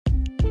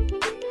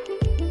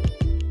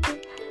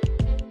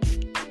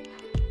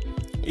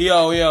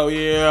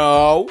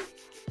Yo.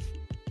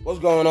 What's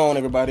going on,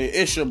 everybody?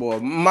 It's your boy,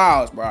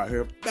 Miles Brown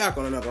here, back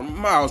on another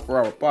Miles Per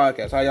Hour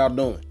podcast. How y'all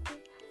doing?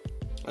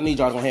 I need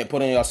y'all to go ahead and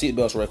put in y'all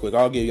seatbelts real quick.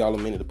 I'll give y'all a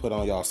minute to put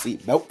on y'all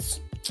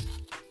seatbelts.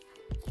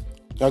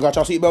 Y'all got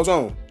y'all seatbelts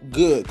on?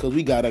 Good, because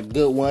we got a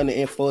good one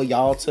in for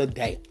y'all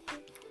today.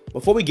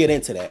 Before we get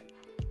into that,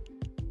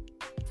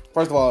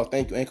 first of all,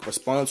 thank you, Anchor, for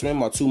sponsoring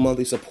my 2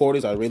 monthly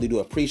supporters. I really do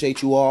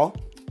appreciate you all.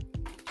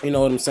 You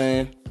know what I'm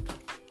saying?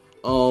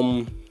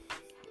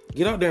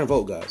 Get out there and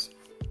vote, guys.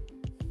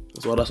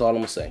 That's all I'm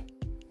going to say.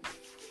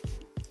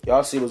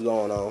 Y'all see what's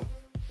going on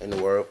in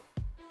the world.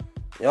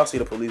 Y'all see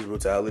the police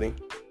brutality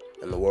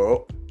in the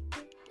world.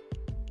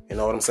 You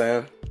know what I'm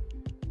saying?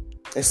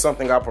 It's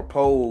something I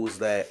propose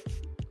that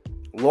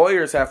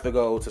lawyers have to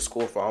go to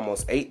school for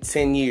almost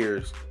 8-10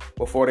 years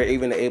before they're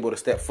even able to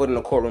step foot in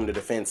the courtroom to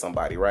defend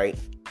somebody, right?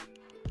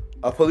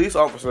 A police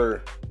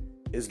officer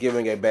is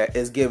given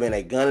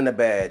a gun and a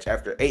badge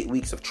after 8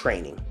 weeks of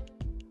training.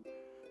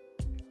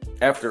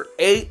 After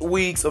 8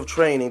 weeks of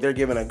training, they're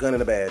given a gun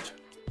and a badge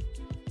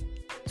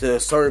to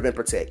serve and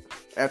protect.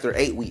 After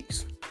 8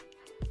 weeks.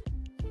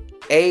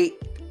 8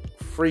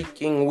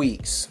 freaking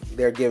weeks,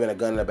 they're given a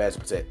gun and a badge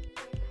to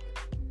protect.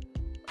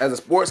 As a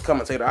sports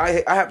commentator,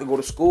 I have to go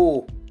to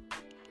school.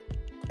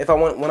 When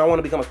I want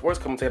to become a sports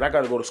commentator, I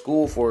got to go to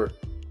school for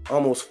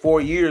almost 4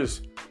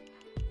 years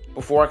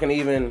before I can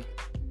even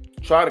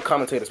try to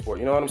commentate a sport.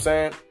 You know what I'm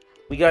saying?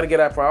 We got to get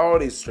our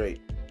priorities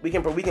straight. We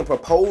can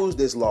propose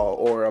this law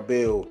or a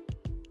bill,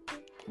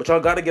 but y'all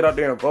got to get out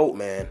there and vote,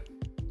 man.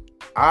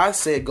 I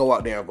said go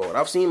out there and vote.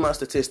 I've seen my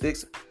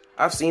statistics.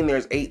 I've seen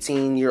there's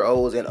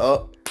 18-year-olds and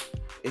up.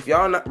 If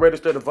y'all not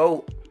registered to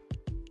vote,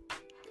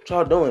 what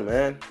y'all doing,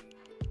 man?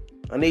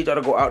 I need y'all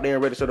to go out there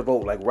and register to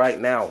vote, like right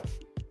now.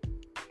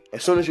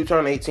 As soon as you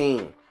turn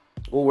 18,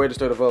 go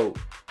register to vote.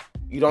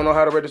 You don't know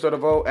how to register to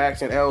vote?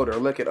 Ask an elder.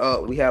 Look it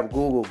up. We have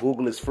Google.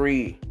 Google is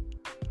free.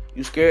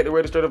 You scared to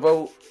register to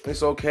vote?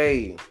 It's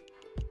okay.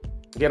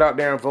 Get out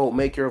there and vote.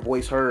 Make your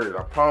voice heard.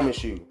 I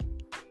promise you.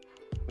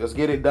 Let's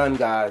get it done,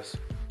 guys.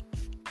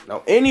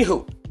 Now,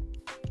 anywho,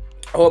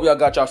 I hope y'all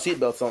got y'all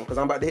seatbelts on because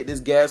I'm about to hit this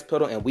gas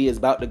pedal and we is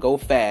about to go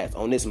fast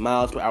on this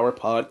Miles Per Hour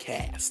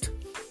podcast.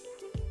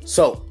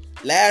 So,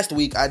 last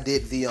week I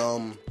did the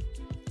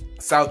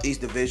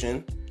Southeast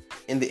Division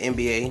in the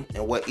NBA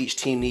and what each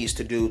team needs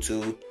to do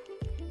to,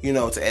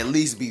 to at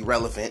least be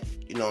relevant.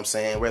 You know what I'm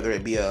saying? Whether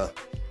it be a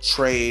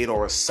trade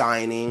or a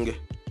signing.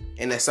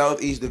 And the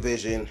Southeast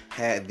Division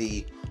had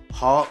the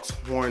Hawks,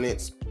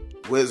 Hornets,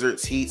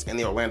 Wizards, Heats, and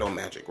the Orlando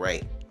Magic,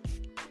 right?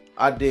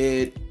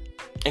 And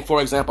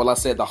for example, I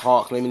said the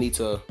Hawks maybe need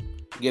to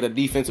get a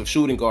defensive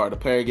shooting guard to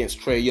play against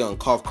Trae Young,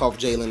 cough,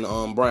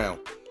 Jaylen Brown.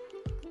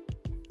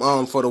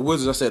 For the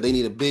Wizards, I said they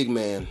need a big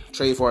man,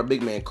 trade for a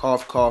big man,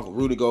 cough,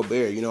 Rudy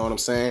Gobert, you know what I'm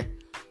saying?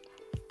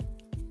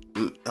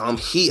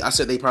 Heat, I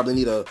said they probably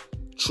need a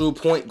true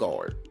point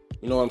guard,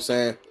 you know what I'm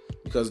saying?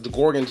 Because the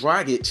Goran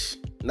Dragic,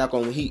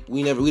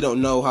 we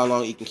don't know how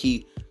long he can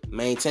keep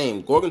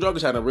maintained. Goran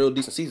Dragic had a real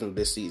decent season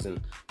this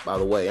season, by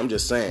the way. I'm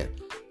just saying.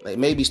 Like,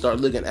 maybe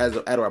start looking at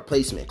a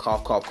replacement.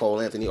 Cough,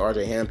 Cole Anthony,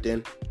 RJ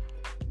Hampton.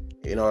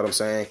 You know what I'm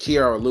saying?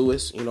 Kira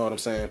Lewis, you know what I'm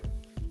saying?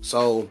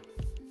 So,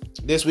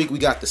 this week we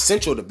got the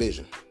Central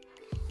Division,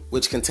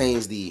 which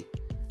contains the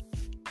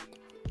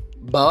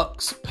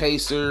Bucks,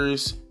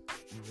 Pacers,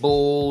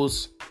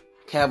 Bulls,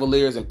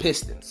 Cavaliers, and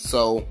Pistons.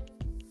 So,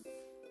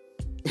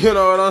 you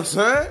know what I'm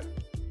saying?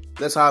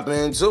 Let's hop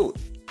into it.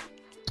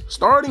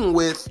 Starting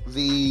with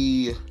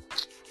the...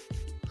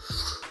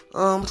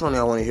 which one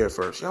y'all want to hear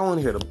first? Y'all want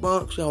to hear the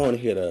Bucks? Y'all want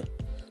to hear the...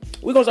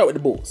 We're going to start with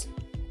the Bulls.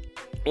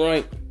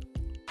 Right?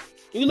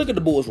 You look at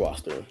the Bulls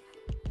roster.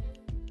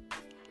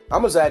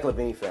 I'm a Zach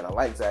LaVine fan. I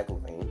like Zach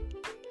LaVine.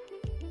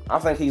 I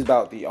think he's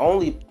about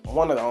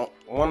one of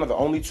the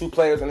only 2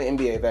 players in the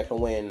NBA that can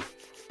win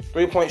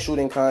 3-point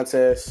shooting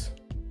contests,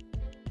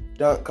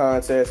 dunk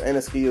contests, and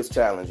a skills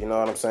challenge. You know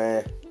what I'm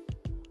saying?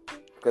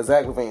 Because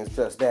Zach LaVine is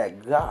just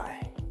that guy.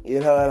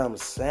 You know what I'm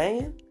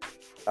saying?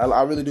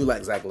 I really do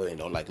like Zach LaVine,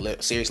 though. Like,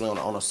 seriously,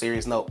 on a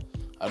serious note,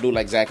 I do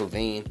like Zach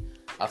LaVine.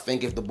 I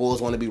think if the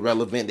Bulls want to be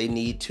relevant, they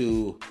need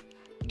to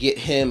get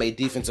him a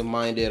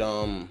defensive-minded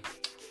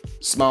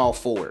small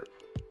forward.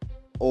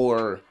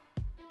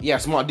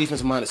 Small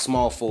defensive-minded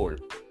small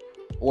forward.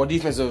 Or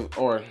defensive,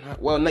 no,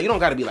 you don't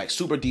got to be, like,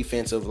 super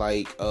defensive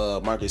like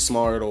Marcus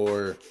Smart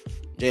or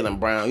Jaylen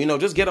Brown.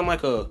 Just get him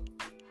like a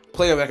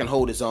player that can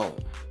hold his own.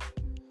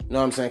 You know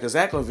what I'm saying? Because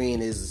Zach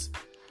LaVine is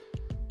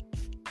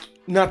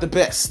not the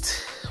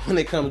best when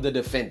it comes to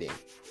defending.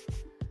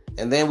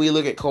 And then we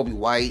look at Kobe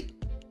White.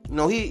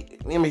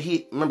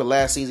 Remember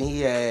last season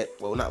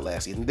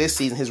this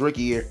season, his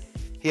rookie year,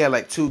 he had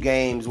like 2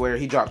 games where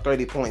he dropped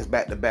 30 points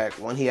back to back.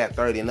 One he had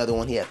 30, another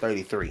one he had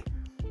 33.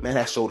 Man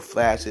has showed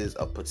flashes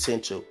of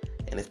potential,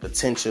 and his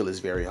potential is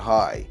very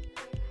high.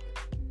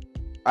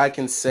 I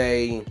can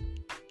say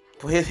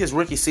for his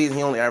rookie season,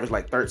 he only averaged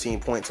like 13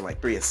 points and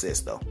like 3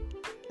 assists though.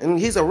 And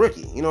he's a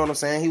rookie, you know what I'm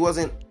saying? He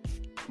wasn't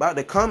about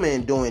to come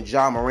in doing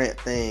Ja Morant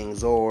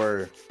things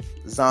or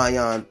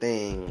Zion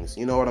things,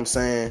 you know what I'm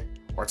saying?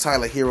 or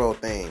Tyler Hero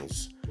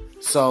things.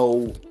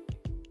 So,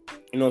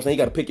 you know what I'm saying?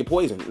 You got to pick your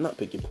poison. Not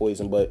pick your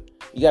poison, but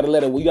you got to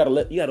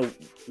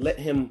let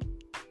him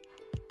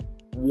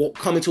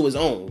come into his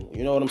own.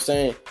 You know what I'm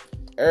saying?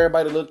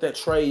 Everybody looked at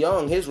Trae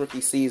Young, his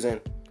rookie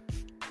season,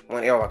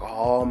 when they were like,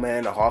 oh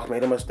man, the Hawks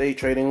made a mistake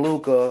trading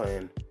Luka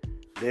and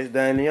this,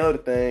 that, and the other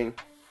thing.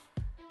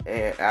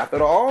 And after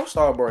the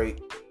All-Star break,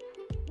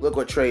 look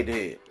what Trae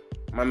did.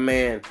 My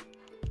man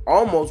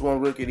almost won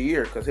Rookie of the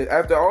Year because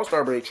after the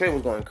All-Star break, Trae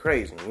was going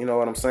crazy. You know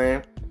what I'm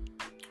saying?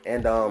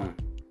 And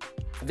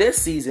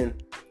this season,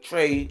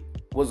 Trae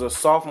was a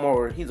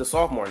sophomore. He's a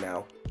sophomore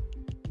now,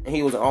 and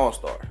he was an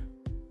All-Star.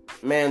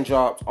 Man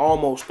dropped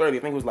almost 30.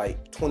 I think it was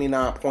like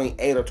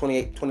 29.8 or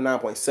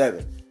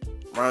 29.7.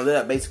 Rounded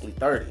up basically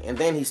 30. And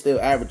then he's still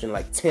averaging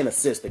like 10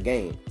 assists a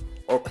game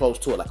or close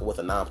to it, like with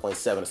a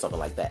 9.7 or something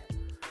like that.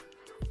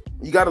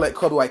 You got to let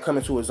Kobe White come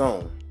into his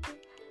own.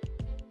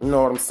 You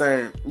know what I'm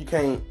saying? You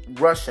can't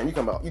rush him. You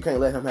can't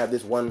let him have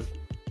this one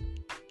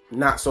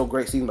not so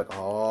great season. Like,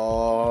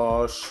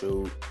 oh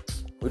shoot,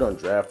 we done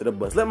drafted a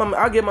bunch.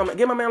 I'll give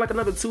my man like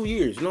another 2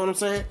 years. You know what I'm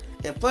saying?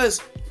 And plus,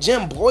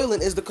 Jim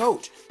Boylan is the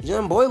coach.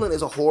 Jim Boylan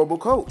is a horrible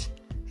coach.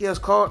 He has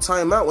called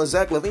timeout when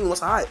Zach LaVine was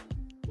hot.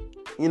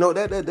 You know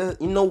that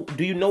you know?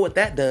 Do you know what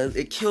that does?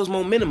 It kills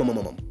momentum.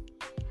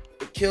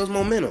 It kills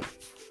momentum.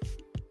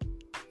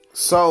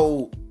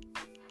 So,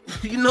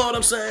 you know what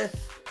I'm saying?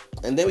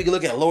 And then we can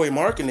look at Lauri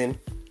Markkanen.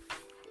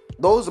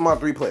 Those are my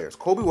three players.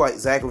 Kobe White,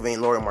 Zach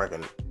LaVine, Lauri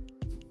Markkanen.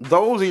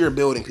 Those are your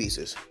building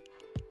pieces.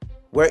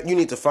 Where you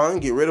need to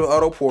get rid of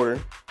Otto Porter.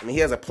 I mean, he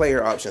has a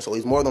player option, so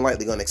he's more than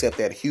likely going to accept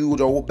that huge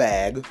old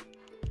bag.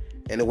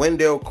 And the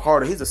Wendell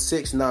Carter, he's a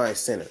 6'9"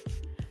 center.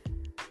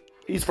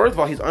 First of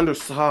all, he's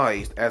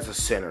undersized as a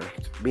center,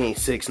 being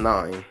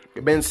 6'9".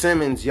 Ben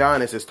Simmons,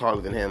 Giannis is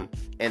taller than him.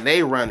 And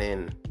they run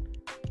in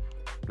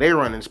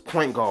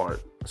point guard,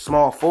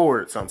 small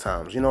forward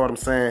sometimes. You know what I'm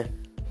saying?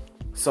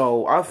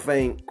 So I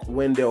think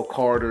Wendell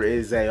Carter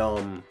is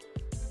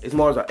it's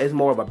more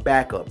of a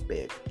backup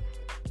big.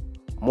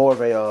 More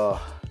of a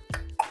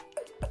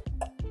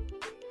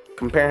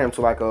compare him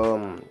to like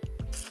more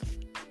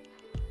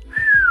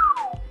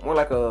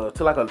like a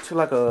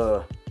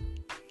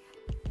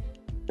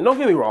and don't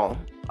get me wrong,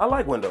 I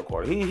like Wendell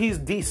Carter. He's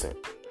decent.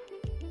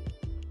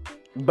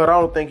 But I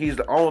don't think he's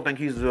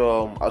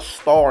a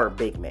star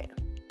big man.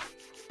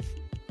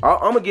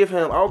 I'll give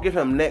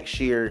him next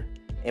year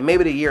and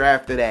maybe the year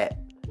after that.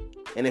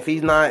 And if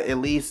he's not at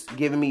least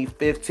giving me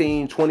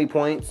 15, 20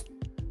 points,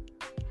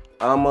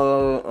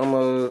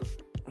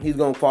 he's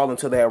going to fall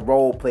into that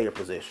role player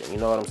position. You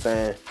know what I'm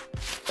saying?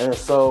 And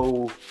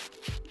so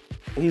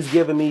he's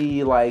giving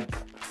me like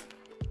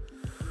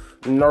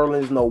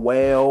Nerlens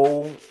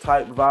Noel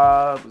type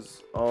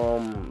vibes.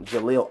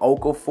 Jahlil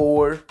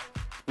Okafor.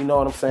 You know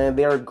what I'm saying?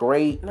 They're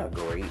great. Not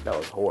great. That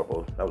was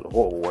horrible. That was a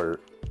horrible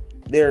word.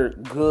 They're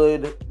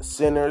good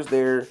centers.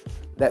 They're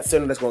that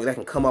center that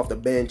can come off the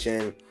bench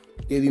and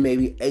give you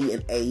maybe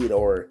 8-8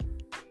 or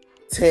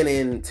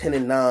 10-9,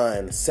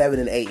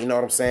 7-8. You know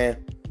what I'm saying?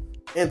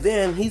 And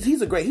then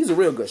he's a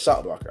real good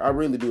shot blocker. I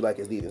really do like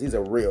his defense. He's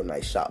a real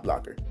nice shot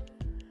blocker.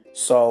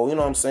 So you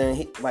know what I'm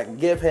saying?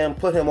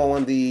 Put him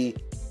on the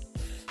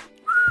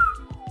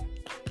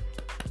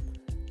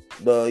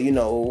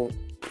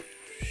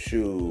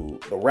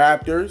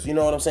Raptors. You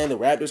know what I'm saying? The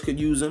Raptors could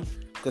use him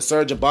because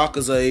Serge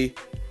Ibaka's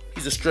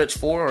he's a stretch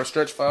 4 or a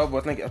stretch 5.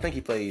 But I think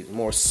he plays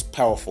more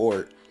power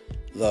forward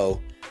though.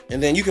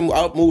 And then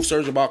I'll move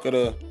Serge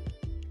Ibaka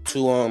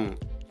to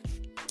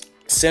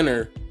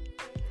center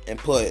and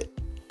put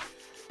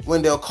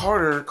Wendell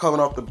Carter coming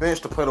off the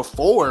bench to play the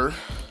 4.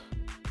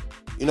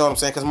 You know what I'm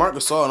saying? Because Marc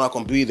Gasol not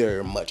going to be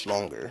there much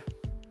longer.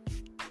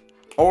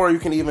 Or you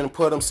can even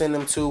send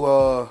him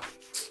to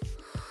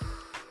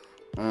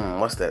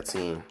what's that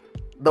team?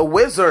 The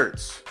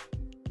Wizards.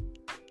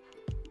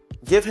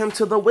 Give him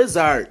to the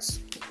Wizards.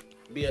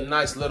 Be a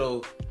nice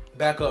little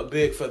backup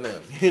big for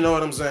them. You know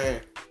what I'm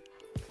saying?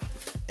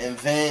 And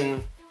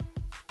then,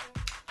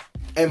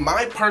 in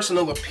my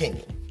personal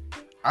opinion,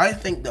 I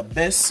think the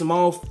best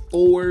small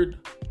forward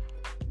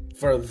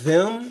for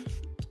them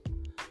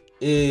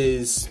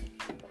is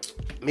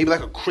maybe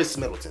like a Chris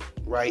Middleton,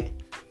 right?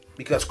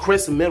 Because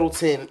Chris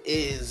Middleton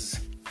is,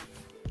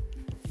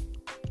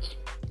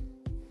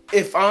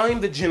 if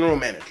I'm the general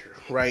manager,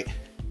 right,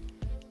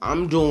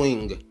 I'm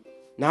doing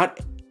not,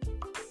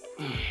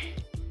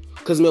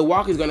 because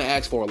Milwaukee's going to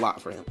ask for a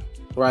lot for him,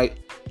 right?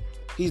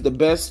 He's the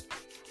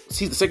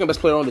second best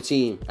player on the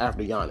team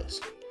after Giannis.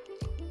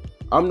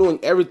 I'm doing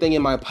everything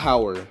in my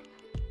power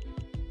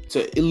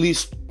to at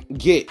least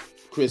get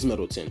Chris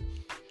Middleton.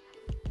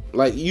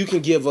 Like, you can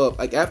give up,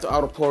 like, after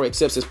Otto Porter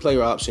accepts his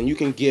player option, you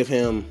give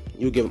him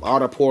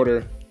Otto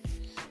Porter,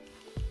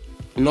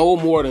 no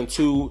more than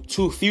two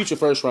future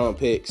first-round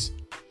picks,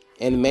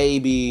 and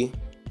maybe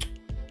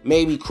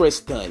Chris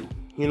Dunn.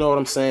 You know what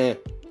I'm saying?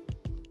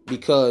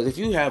 Because if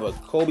you have a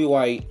Kobe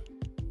White,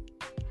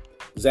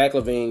 Zach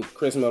LaVine,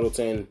 Chris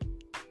Middleton,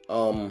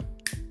 Lauri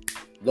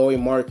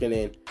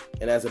Markkanen,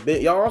 and as a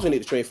big, y'all also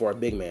need to trade for a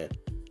big man.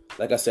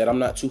 Like I said, I'm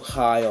not too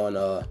high on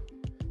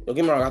Don't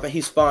get me wrong, I think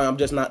he's fine. I'm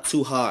just not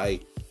too high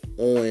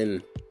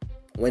on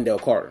Wendell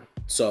Carter.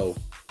 So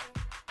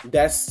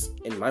that's,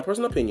 in my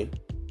personal opinion,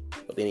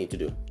 what they need to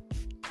do.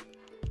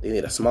 They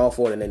need a small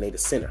forward and they need a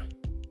center.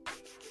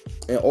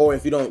 Or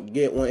if you don't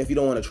get one, if you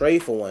don't want to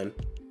trade for one,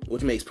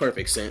 which makes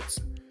perfect sense,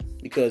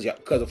 because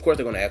of course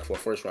they're going to ask for a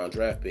first round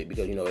draft pick,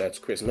 because that's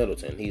Chris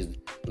Middleton. He's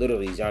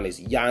literally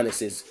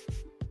Giannis's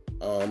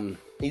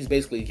he's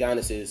basically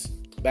Giannis's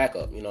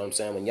backup. You know what I'm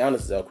saying? When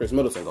Giannis is out, Chris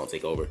Middleton going to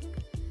take over.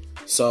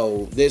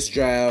 So this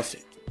draft,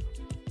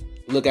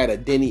 look at a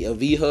Denny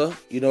Avila.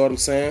 You know what I'm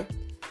saying?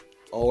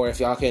 Or if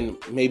y'all can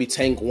maybe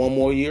tank one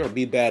more year or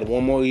be bad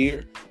one more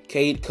year,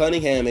 Cade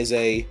Cunningham he's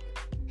a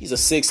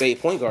 6'8"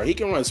 point guard. He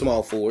can run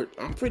small forward.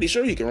 I'm pretty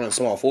sure he can run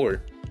small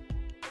forward.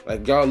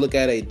 Like, y'all look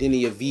at a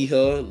Denny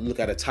Avila, look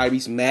at a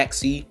Tyrese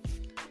Maxey.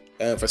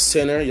 And for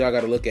center, y'all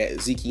got to look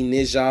at Zeke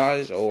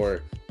Nijaj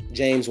or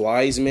James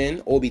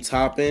Wiseman, Obi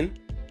Toppin.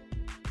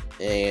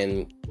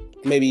 And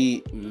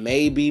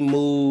maybe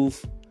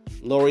move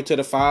Laurie to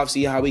the 5,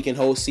 see how he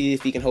can see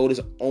if he can hold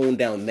his own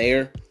down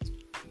there.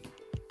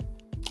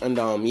 And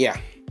yeah.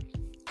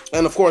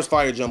 And of course,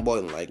 fire Jim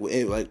Boylen. Like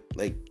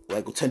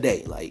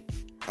today. Like,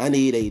 I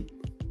need a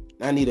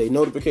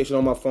notification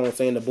on my phone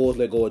saying the Bulls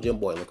let go of Jim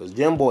Boylen, because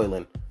Jim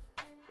Boylen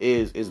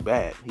is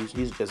bad.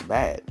 He's just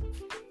bad.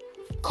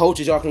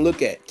 Coaches y'all can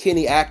look at: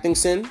 Kenny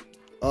Atkinson.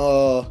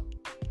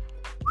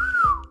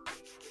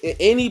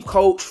 Any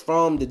coach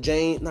from the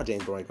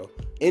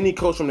any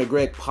coach from the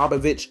Greg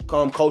Popovich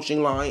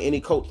coaching line,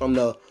 any coach from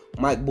the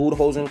Mike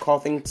Budenholzer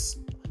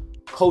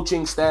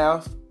coaching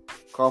staff,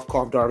 cough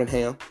Darvin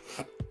Ham,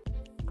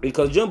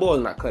 because Jim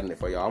Boylen's not cutting it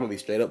for y'all. I'm gonna be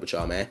straight up with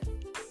y'all, man.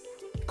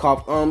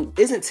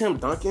 Isn't Tim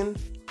Duncan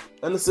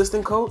an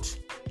assistant coach?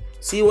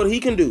 See what he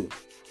can do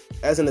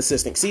as an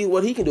assistant. See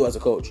what he can do as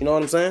a coach. You know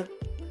what I'm saying?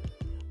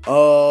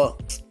 I'm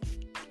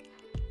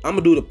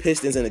gonna do the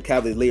Pistons and the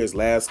Cavaliers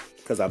last,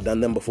 because I've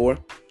done them before.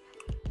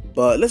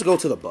 But let's go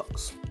to the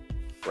Bucks.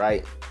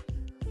 Right?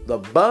 The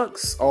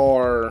Bucks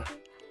are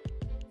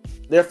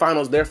their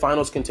finals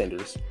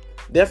contenders.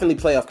 Definitely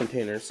playoff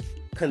contenders.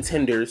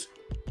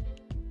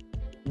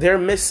 They're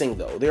missing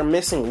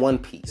one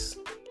piece.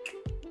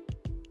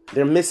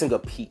 They're missing a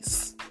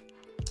piece.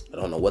 I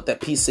don't know what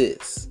that piece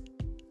is.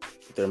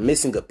 But they're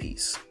missing a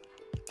piece.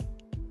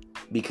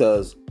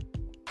 Because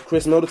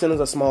Chris Middleton is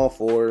a small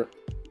forward.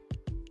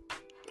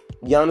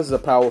 Giannis is a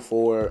power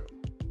forward.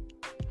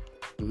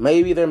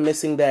 Maybe they're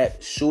missing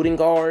that shooting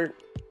guard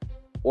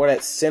or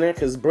that center,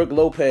 because Brook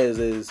Lopez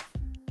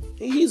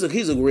he's a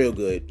real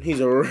good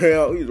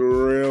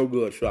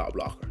shot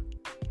blocker,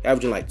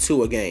 averaging like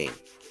 2 a game.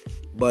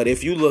 But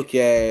if you look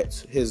at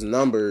his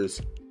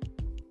numbers,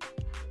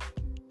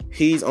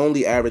 he's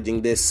only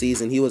averaging this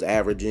season. He was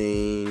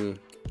averaging,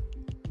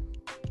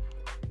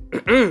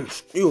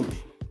 excuse me.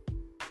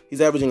 He's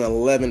averaging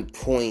 11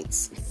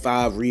 points,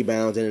 5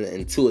 rebounds,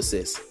 and 2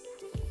 assists.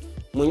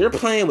 When you're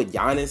playing with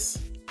Giannis,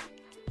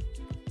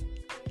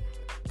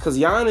 because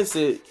Giannis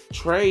is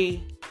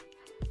Trey.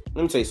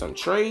 Let me tell you something.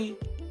 Trey,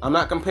 I'm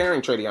not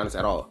comparing Trey to Giannis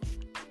at all.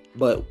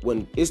 But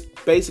when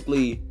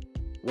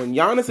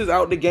Giannis is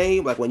out the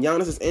game, like when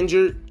Giannis is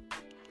injured,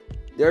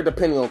 they're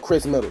depending on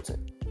Chris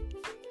Middleton.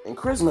 And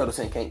Chris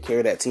Middleton can't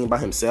carry that team by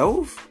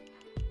himself.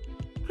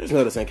 Let's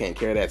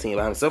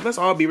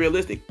all be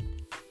realistic.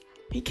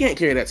 He can't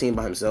carry that team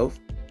by himself.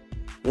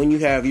 When you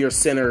have your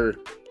center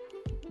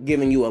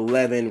giving you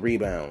 11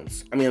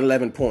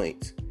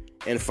 points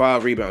and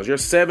 5 rebounds. You're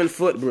 7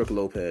 foot, Brook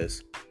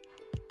Lopez.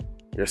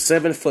 You're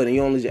 7 foot and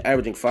you're only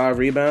averaging 5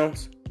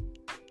 rebounds.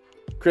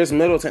 Chris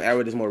Middleton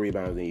averages more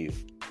rebounds than you.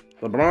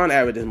 LeBron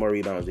averages more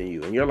rebounds than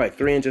you. And you're like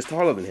 3 inches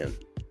taller than him.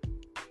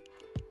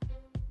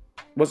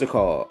 What's it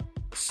called?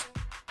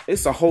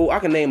 I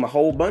can name a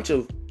whole bunch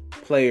of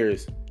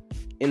players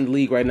in the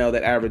league right now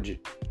that average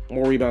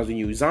more rebounds than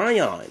you.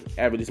 Zion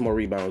averages more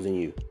rebounds than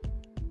you.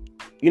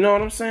 You know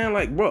what I'm saying?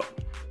 Like, bro,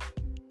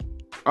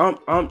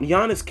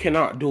 Giannis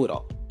cannot do it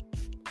all.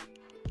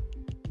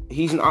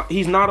 He's not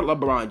a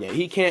LeBron yet.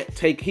 He can't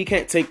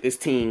take this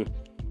team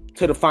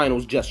to the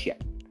finals just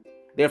yet.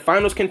 They're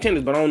finals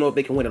contenders, but I don't know if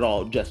they can win it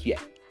all just yet.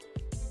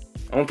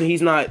 I don't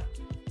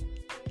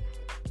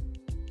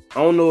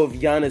know if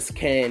Giannis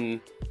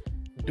can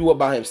do it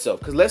by himself.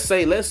 Because let's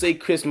say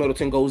Chris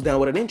Middleton goes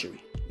down with an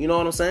injury. You know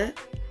what I'm saying?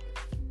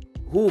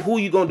 Who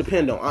you gonna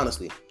depend on,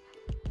 honestly?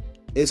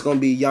 It's gonna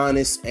be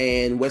Giannis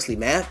and Wesley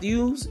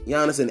Matthews,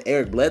 Giannis and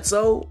Eric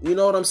Bledsoe. You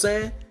know what I'm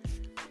saying?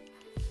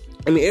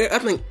 I mean, I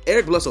think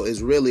Eric Bledsoe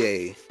is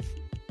really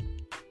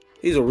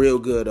he's a real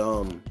good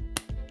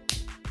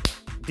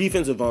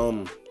defensive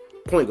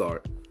point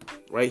guard,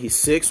 right? He's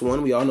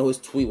 6'1". We all know his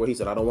tweet where he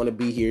said, "I don't want to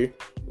be here,"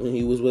 when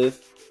he was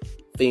with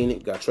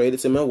Phoenix, got traded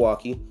to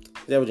Milwaukee.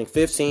 He's averaging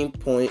 15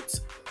 points,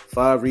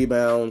 5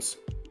 rebounds,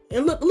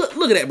 and look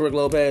at that, Brook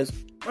Lopez.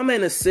 My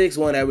man is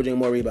 6'1", averaging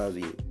more rebounds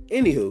than you.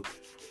 Anywho,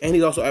 and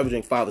he's also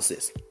averaging 5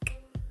 assists.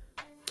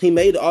 He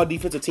made the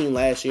all-defensive team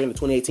last year in the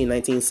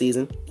 2018-19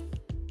 season.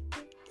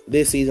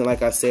 This season,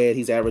 like I said,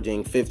 he's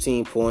averaging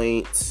 15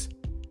 points,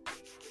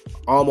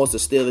 almost a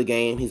steal a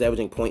game. He's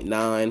averaging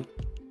 0.9.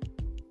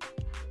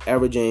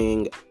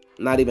 averaging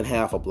not even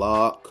half a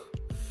block.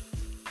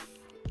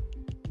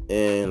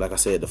 And like I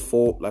said,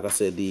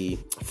 the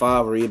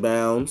 5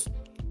 rebounds,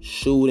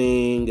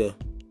 shooting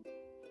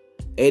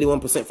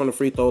 81% from the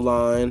free throw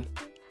line,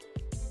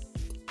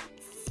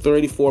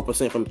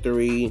 34% from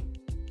 3,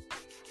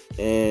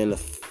 and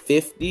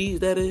 50, is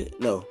that it?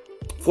 No.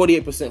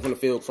 48% from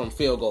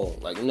field goal.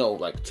 Like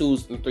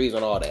 2s and 3s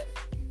and all that.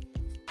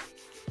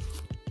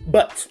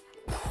 But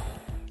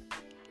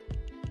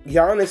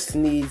Giannis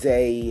needs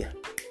a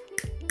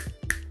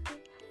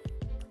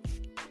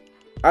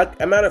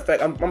matter of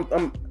fact,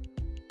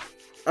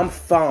 I'm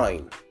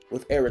fine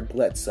with Eric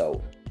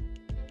Bledsoe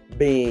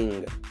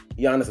being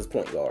Giannis's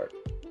point guard.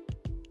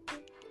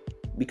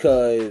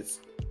 Because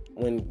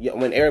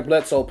when Eric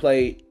Bledsoe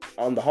played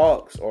on the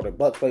Hawks, or the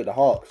Bucks played the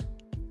Hawks,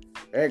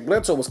 Eric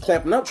Bledsoe was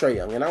clamping up Trae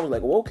Young, and I was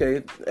like, well,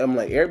 okay. I'm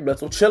like, Eric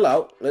Bledsoe, chill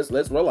out. Let's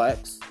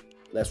relax.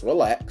 Let's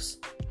relax.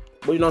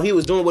 But he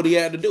was doing what he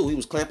had to do. He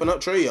was clamping up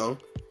Trae Young.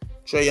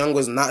 Trae Young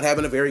was not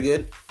having a very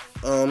good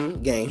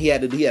game. He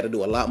had to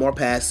do a lot more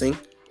passing.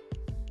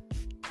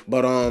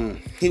 But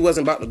he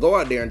wasn't about to go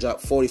out there and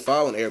drop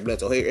 45 on Eric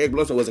Bledsoe. Hey, Eric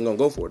Bledsoe wasn't going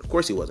to go for it. Of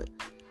course he wasn't.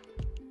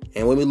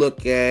 And when we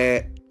look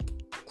at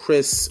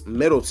Chris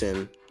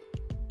Middleton,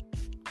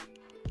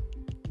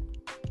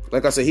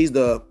 like I said, he's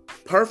the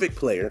perfect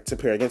player to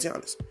pair against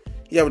Giannis.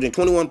 He's averaging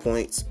 21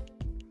 points,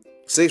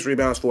 6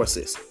 rebounds, 4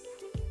 assists.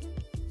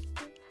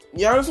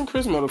 Giannis and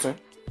Chris Middleton,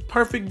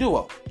 perfect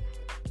duo.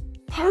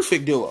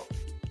 Perfect duo.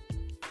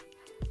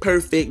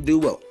 Perfect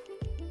duo.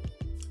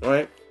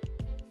 Right?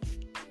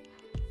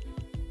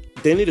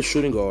 They need a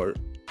shooting guard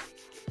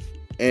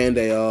and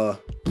a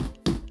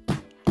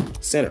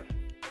center.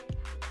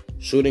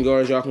 Shooting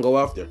guards y'all can go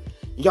after.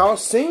 Y'all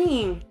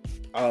seen,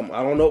 I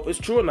don't know if it's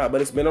true or not, but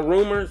it's been a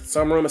rumor.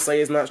 Some rumors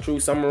say it's not true.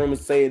 Some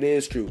rumors say it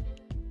is true.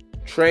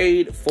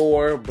 Trade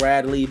for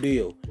Bradley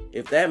Beal.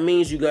 If that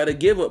means you got to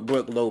give up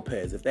Brook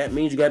Lopez, if that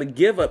means you got to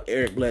give up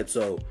Eric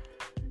Bledsoe,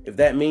 if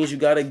that means you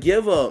got to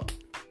give up,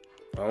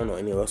 I don't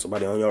know,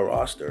 somebody on your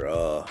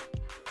roster,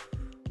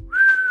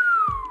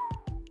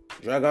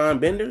 Dragon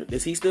Bender,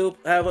 does he still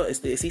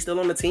is he still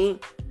on the team?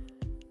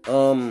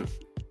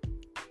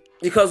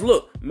 Because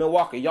look,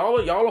 Milwaukee,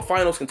 y'all are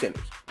finals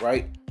contenders,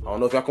 right? I don't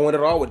know if y'all can win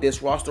it all with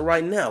this roster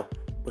right now,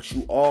 but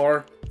you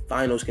are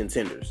finals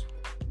contenders.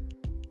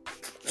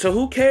 So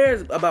who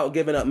cares about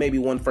giving up maybe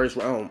one first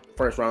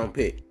round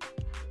pick,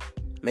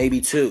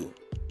 maybe 2?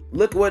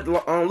 Look what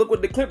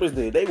the Clippers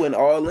did. They went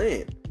all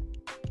in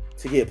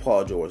to get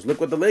Paul George. Look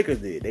what the Lakers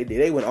did.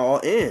 They went all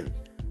in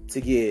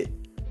to get.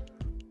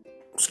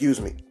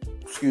 Excuse me.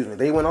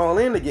 They went all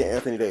in to get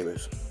Anthony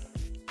Davis.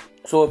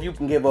 So if you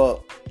can give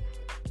up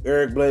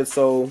Eric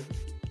Bledsoe,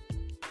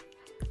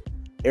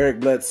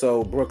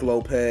 Brook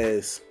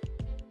Lopez,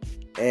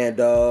 and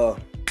a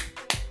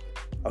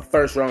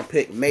first round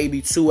pick,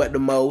 maybe 2 at the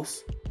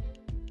most,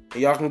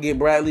 and y'all can get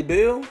Bradley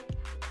Beal.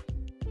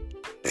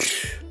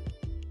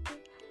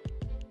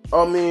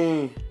 I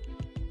mean,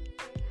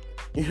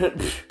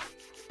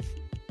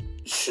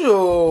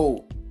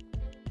 sure.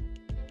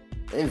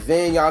 And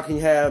then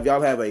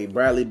y'all have a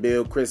Bradley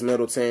Beal, Chris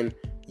Middleton,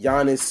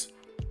 Giannis.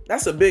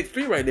 That's a big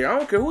 3 right there. I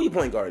don't care who your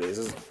point guard is.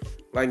 It's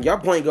like your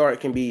point guard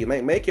can be,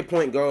 make your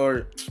point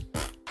guard,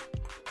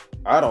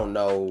 I don't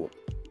know,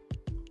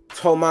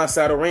 Tomas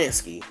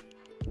Satoransky.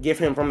 Give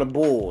him from the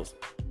Bulls.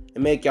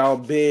 And make y'all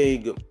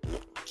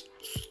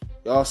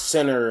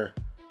center,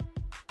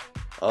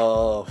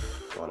 I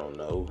don't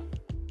know.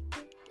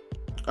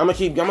 I'm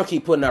gonna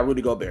keep putting out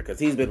Rudy Gobert because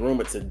he's been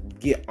rumored to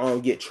get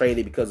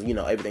traded because of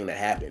everything that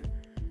happened.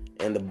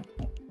 And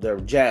the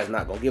Jazz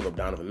not gonna give up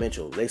Donovan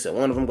Mitchell. They said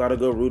one of them gotta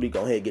go. Rudy,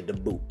 go ahead and get the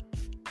boot.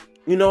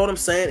 You know what I'm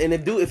saying? And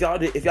if y'all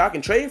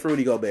can trade for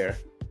Rudy Gobert,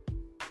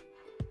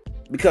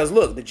 because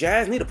look, the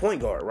Jazz need a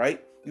point guard,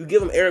 right? You give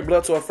them Eric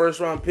Bledsoe a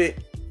first round pick.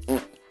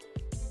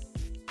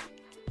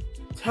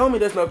 Tell me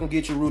that's not gonna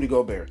get you Rudy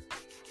Gobert.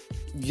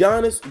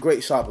 Giannis,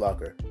 great shot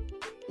blocker.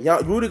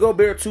 Rudy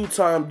Gobert,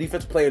 2-time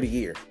defensive player of the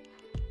year.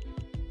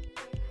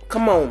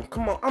 Come on.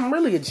 I'm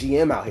really a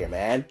GM out here,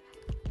 man.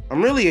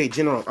 I'm really a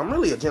general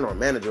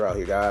manager out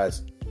here,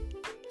 guys.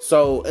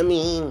 So, I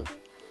mean,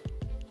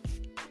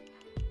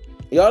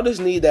 y'all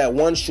just need that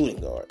one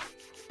shooting guard.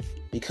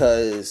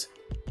 Because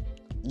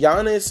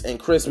Giannis and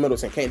Chris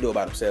Middleton can't do it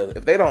by themselves.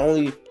 If they the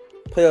only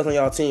players on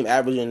y'all team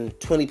averaging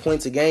 20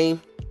 points a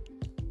game,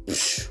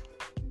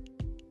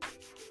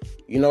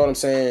 you know what I'm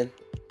saying?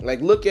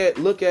 Like, look at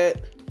the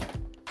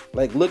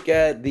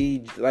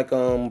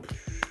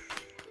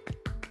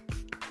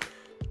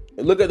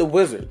look at the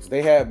Wizards.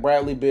 They had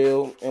Bradley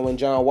Beal, and when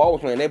John Wall was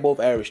playing, they both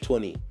averaged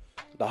 20.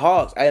 The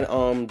Hawks and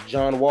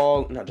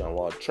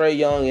Trae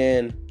Young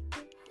and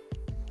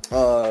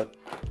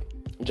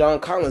John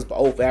Collins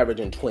both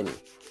averaging 20.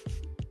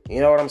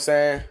 You know what I'm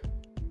saying?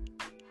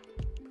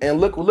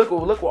 And look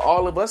where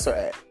all of us are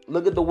at.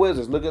 Look at the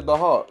Wizards. Look at the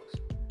Hawks.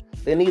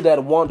 They need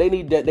that one. They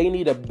need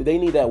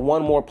that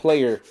one more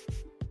player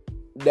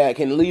that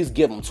can at least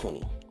give them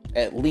 20.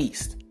 At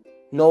least.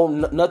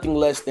 Nothing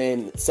less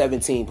than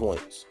 17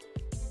 points.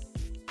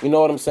 You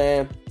know what I'm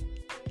saying?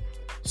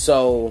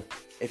 So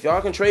if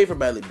y'all can trade for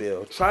Bradley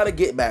Beal, try to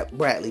get back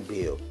Bradley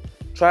Beal.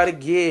 Try to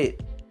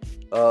get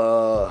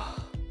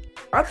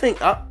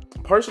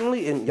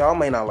personally, and y'all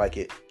may not like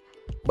it,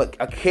 but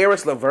a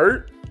Karis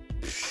LeVert,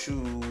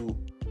 shoot.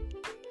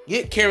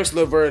 Get Karis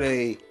LeVert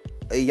a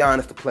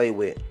Giannis to play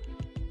with.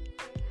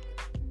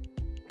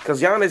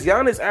 Because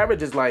Giannis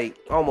averages like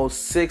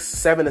almost 6,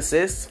 7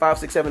 assists, 5,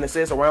 6, 7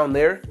 assists around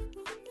there.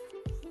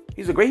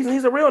 He's a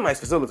real nice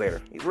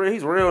facilitator.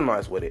 He's real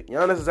nice with it.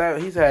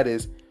 Giannis he's had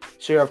his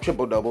share of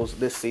triple doubles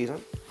this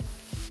season.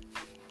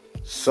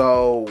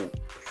 So,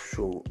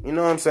 shoot, you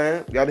know what I'm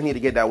saying? Y'all just need to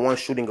get that one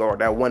shooting guard,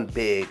 that one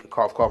big,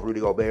 cough Rudy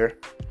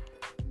Gobert,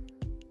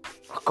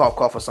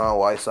 cough Hassan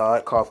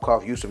Whiteside,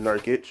 cough Yusuf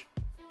Nurkic,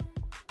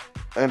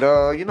 and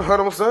you know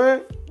what I'm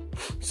saying?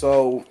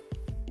 So,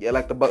 yeah,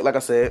 like I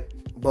said,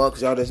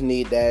 Bucks, y'all just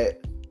need that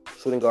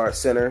shooting guard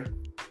center.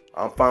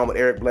 I'm fine with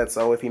Eric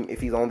Bledsoe if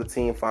he's on the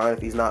team, fine. If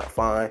he's not,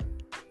 fine.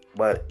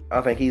 But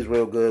I think he's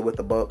real good with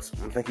the Bucks.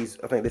 I think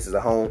this is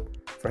a home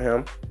for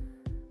him.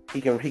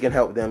 He can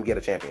help them get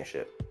a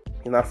championship.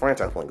 He's not a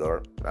franchise point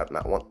guard.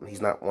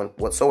 He's not one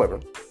whatsoever.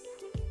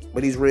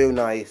 But he's real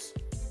nice,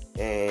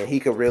 and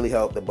he could really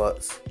help the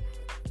Bucks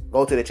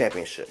go to the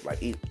championship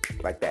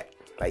like that.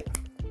 Like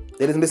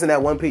they're just missing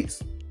that one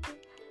piece.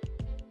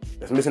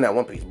 Just missing that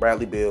one piece.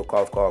 Bradley Beal,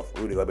 cough,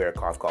 Rudy Gobert,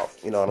 cough.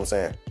 You know what I'm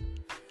saying?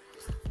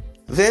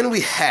 Then we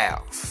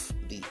have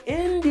the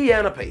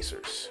Indiana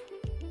Pacers.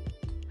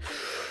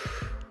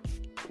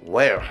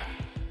 Well,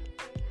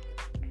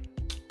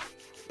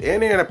 the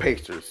Indiana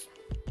Pacers,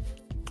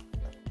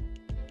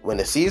 when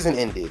the season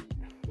ended,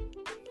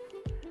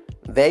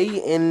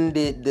 they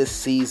ended the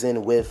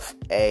season with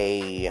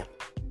a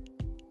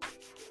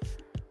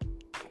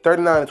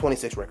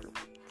 39-26 record.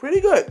 Pretty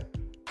good.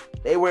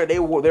 They're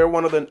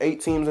one of the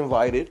 8 teams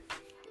invited.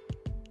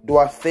 Do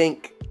I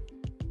think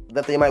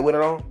that they might win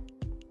it all?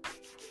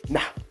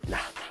 Nah.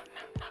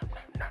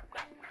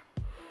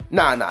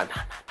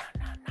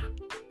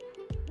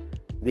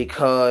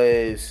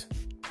 Because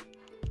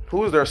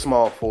who is their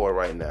small forward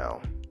right now?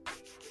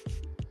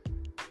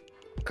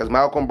 Because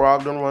Malcolm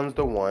Brogdon runs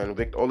the 1,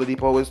 Victor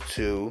Oladipo is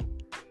 2,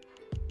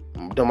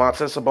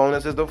 Domantas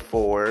Sabonis is the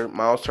 4,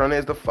 Miles Turner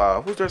is the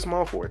 5. Who's their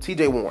small forward?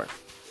 TJ Warren.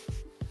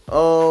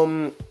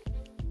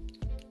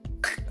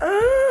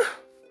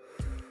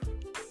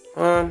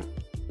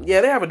 Yeah,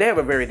 they have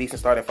a very decent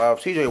starting 5.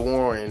 TJ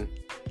Warren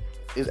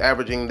is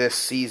averaging this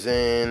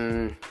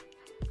season.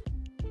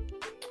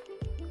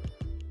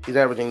 He's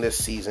averaging this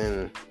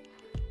season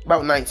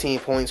about 19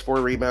 points,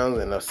 4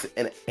 rebounds,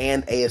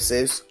 and a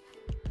assist.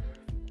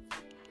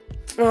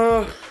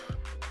 And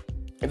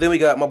then we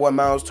got my boy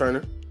Miles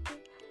Turner,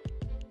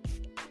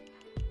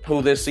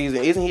 who this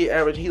season isn't he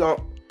average? He's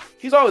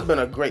always been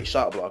a great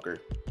shot blocker.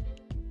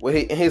 Well,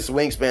 his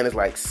wingspan is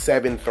like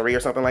 7'3" or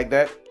something like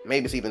that.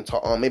 Maybe it's even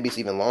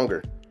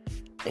longer.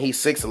 And he's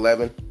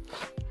 6'11".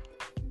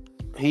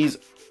 He's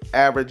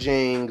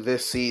averaging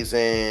this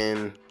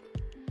season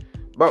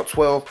about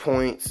 12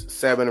 points,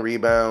 7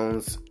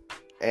 rebounds,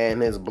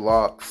 and his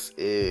blocks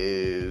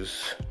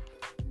is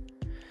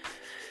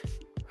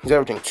he's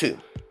averaging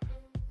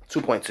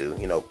 2.2.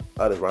 You know,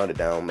 I'll just round it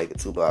down, make it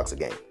 2 blocks a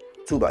game.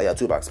 2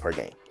 blocks per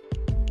game.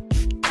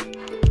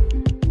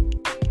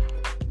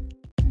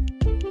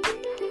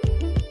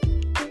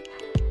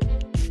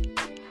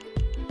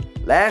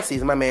 Last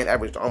season, my man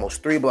averaged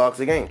almost 3 blocks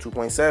a game,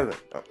 2.7.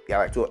 Yeah,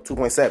 like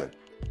 2.7.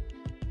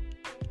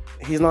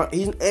 He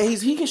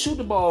can shoot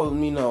the ball,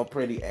 you know,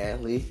 pretty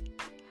athlete.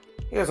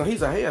 He has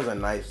a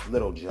nice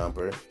little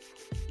jumper.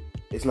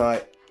 It's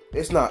not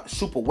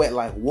super wet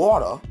like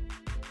water,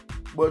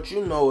 but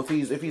you know if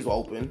he's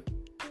open,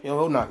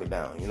 he'll knock it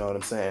down. You know what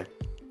I'm saying?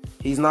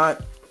 He's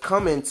not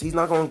going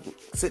to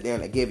sit there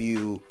and give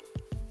you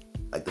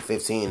like the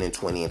 15 and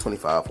 20 and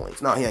 25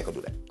 points. No, he ain't gonna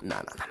do that.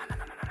 Nah.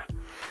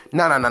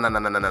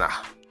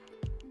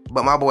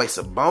 But my boy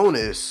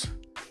Sabonis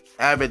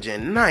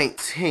averaging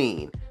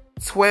 19,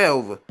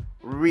 12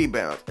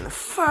 rebounds, and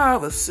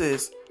 5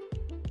 assists.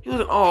 He was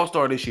an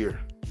all-star this year.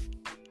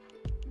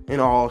 An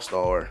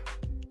all-star.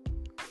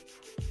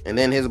 And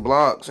then his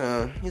blocks,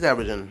 he's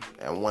averaging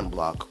 1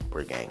 block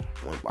per game.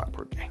 1 block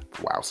per game.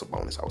 Wow,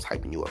 Sabonis, I was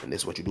hyping you up, and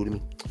this is what you do to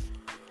me.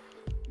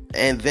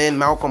 And then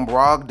Malcolm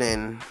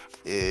Brogdon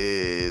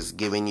is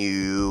giving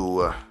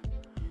you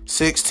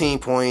 16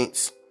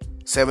 points,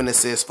 7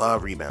 assists,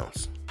 5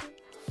 rebounds.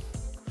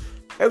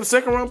 As a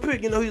second-round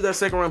pick, you know, he's that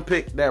second-round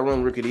pick that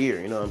run Rookie of the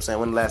Year. You know what I'm saying?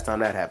 When the last time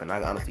that happened,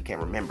 I honestly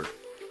can't remember.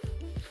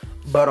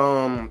 But,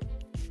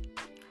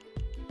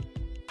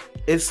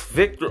 it's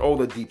Victor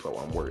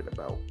Oladipo I'm worried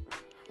about,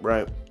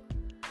 right?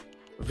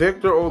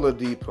 Victor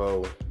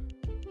Oladipo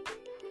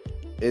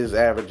is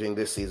averaging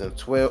this season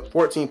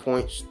 14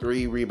 points,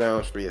 3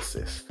 rebounds, 3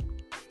 assists.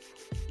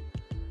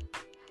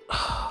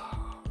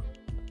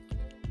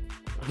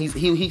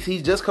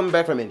 He's just coming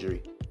back from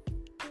injury.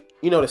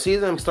 You know, the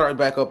season started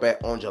back up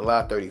on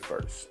July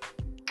 31st,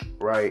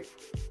 right?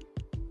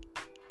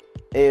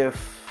 If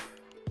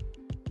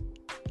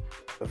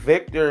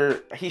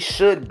Victor, he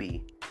should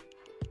be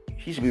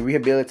He should be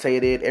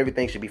rehabilitated.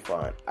 Everything should be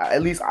fine.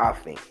 At least I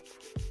think.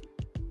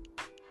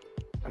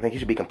 I think he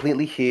should be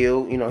completely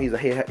healed. You know, he's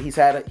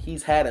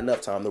had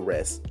enough time to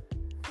rest.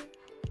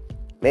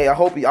 Man,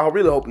 I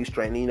really hope he's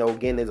training. You know,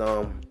 getting his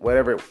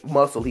whatever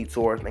muscle he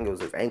tore. I think it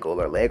was his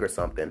ankle or leg or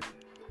something.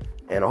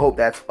 And I hope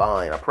that's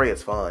fine. I pray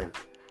it's fine.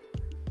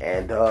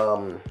 And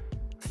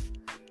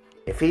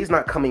if he's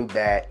not coming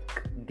back,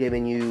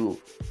 giving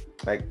you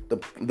like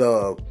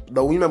the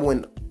you remember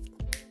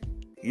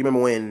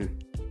when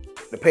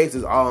the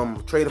Pacers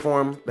traded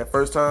for him that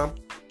first time?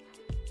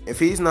 If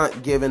he's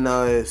not giving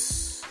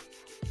us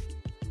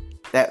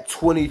that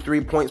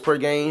 23 points per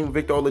game,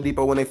 Victor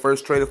Oladipo, when they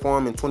first traded for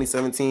him in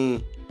 2017,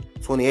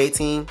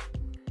 2018,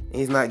 and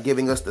he's not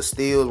giving us the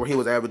steals where he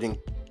was averaging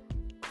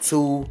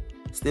 2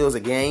 steals a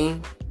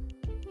game,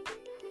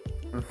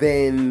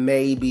 then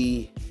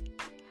maybe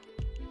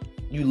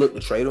you look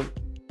to trade him.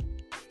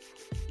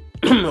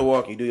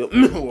 Milwaukee, do your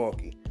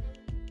Milwaukee,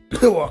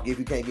 if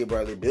you can't get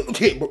Bradley Beal,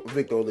 get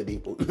Victor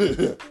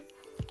Oladipo.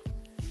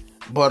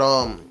 But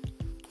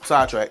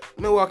sidetrack.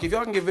 Milwaukee, if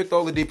y'all can get Victor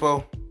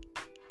Oladipo,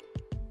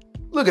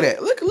 look at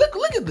that. Look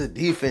at the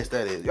defense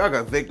that is. Y'all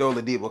got Victor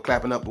Oladipo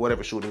clapping up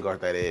whatever shooting guard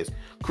that is.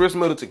 Chris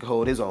Middleton can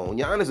hold his own.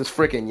 Giannis is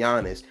freaking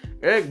Giannis.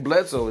 Eric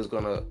Bledsoe is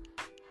gonna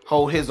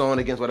hold his own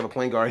against whatever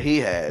point guard he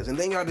has. And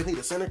then y'all just need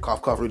a center.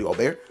 Cough, cough, Rudy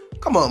Gobert.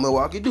 Come on,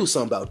 Milwaukee, do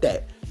something about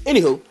that.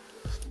 Anywho,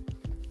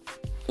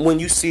 when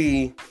you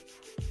see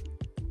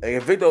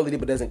if Victor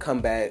Oladipo doesn't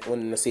come back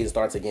when the season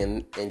starts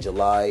again in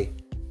July,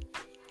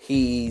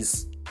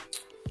 he's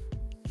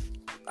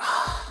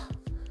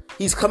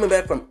coming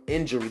back from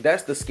injury.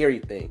 That's the scary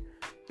thing.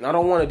 And I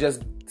don't want to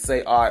just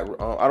say, all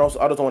right, I just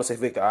don't want to say,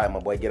 Victor, all right, my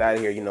boy, get out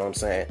of here. You know what I'm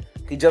saying?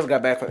 He just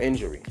got back from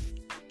injury.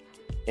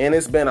 And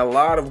it's been a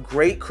lot of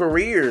great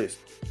careers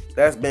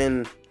that's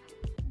been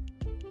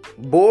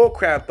bull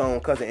crapped on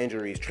because of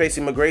injuries.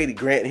 Tracy McGrady,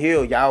 Grant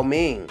Hill, Yao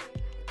Ming.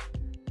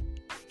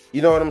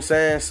 You know what I'm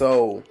saying?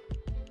 So,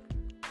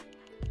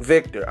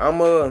 Victor,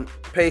 I'm a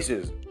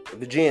Pacers,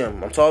 the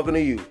GM. I'm talking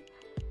to you.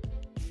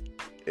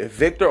 If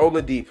Victor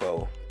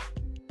Oladipo,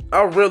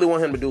 I really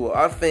want him to do it.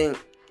 I think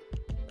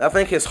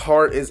his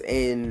heart is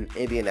in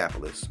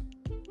Indianapolis.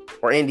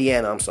 Or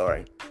Indiana, I'm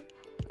sorry.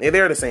 Yeah,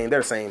 they're the same. They're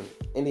the same.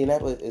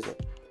 Indianapolis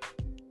isn't.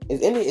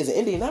 Is it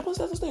Indianapolis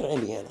that's the state or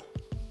Indiana?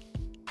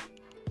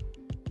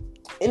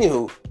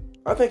 Anywho,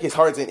 I think his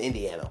heart's in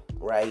Indiana,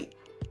 right?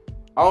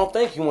 I don't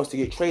think he wants to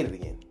get traded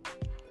again.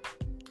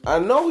 I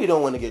know he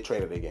don't want to get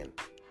traded again.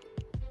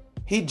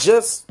 He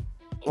just,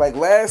 like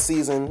last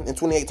season in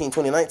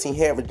 2018-2019,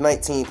 he averaged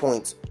 19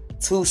 points,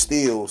 2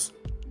 steals,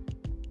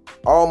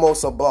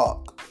 almost a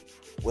block,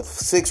 with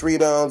 6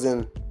 rebounds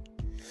and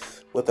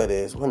what that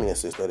is, how many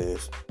assists that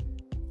is,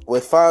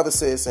 with 5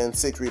 assists and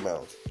 6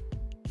 rebounds.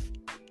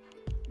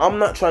 I'm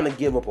not trying to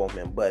give up on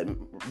him, but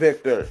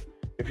Victor,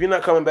 if you're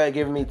not coming back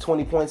giving me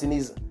 20 points in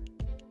these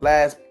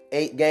last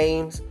 8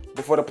 games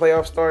before the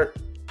playoffs start,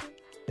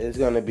 it's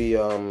going to be,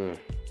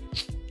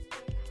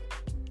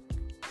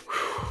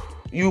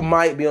 you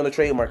might be on the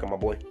trade market, my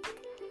boy.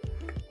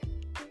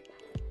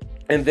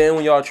 And then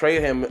when y'all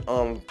trade him,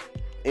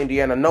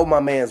 Indiana, know my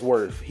man's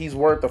worth. He's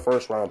worth a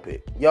first-round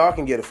pick. Y'all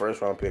can get a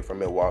first-round pick from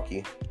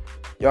Milwaukee.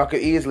 Y'all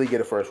could easily get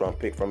a first-round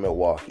pick from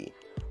Milwaukee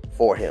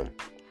for him.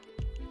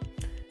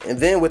 And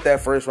then with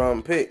that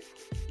first-round pick,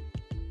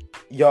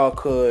 y'all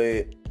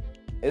could,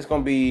 it's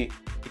going to be,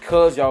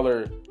 because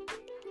y'all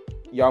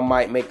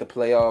might make the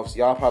playoffs,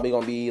 y'all probably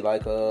going to be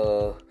like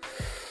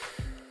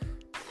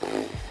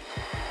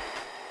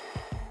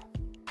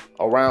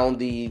around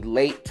the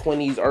late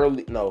 20s,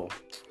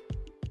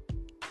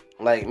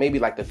 maybe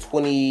like the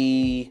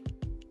 20,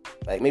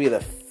 like maybe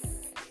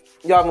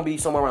y'all gonna be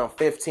somewhere around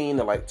 15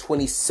 to like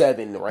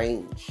 27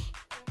 range.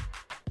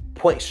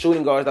 Point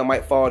shooting guards that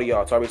might fall to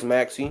y'all. Tyrese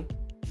Maxey,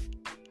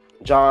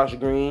 Josh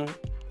Green,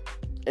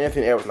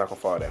 Anthony Edwards not gonna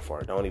fall that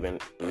far. Don't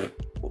even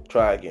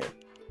try again.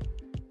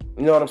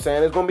 You know what I'm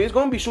saying? It's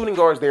gonna be shooting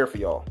guards there for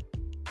y'all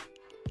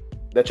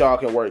that y'all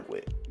can work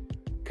with.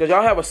 Because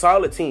y'all have a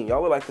solid team.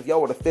 Y'all look like if y'all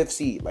were the 5th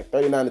seed, like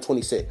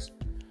 39-26.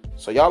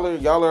 So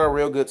y'all are a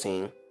real good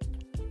team.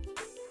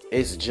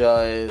 It's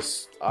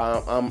just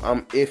I'm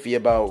iffy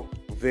about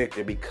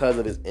Victor because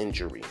of his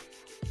injury.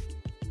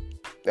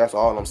 That's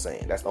all I'm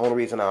saying. That's the only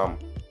reason I'm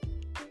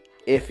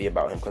iffy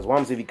about him. Because what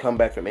happens if he come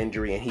back from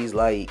injury and he's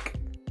like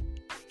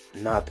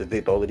not the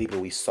Victor Oladipo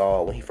we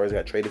saw when he first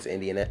got traded to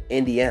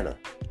Indiana.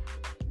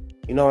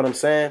 You know what I'm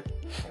saying?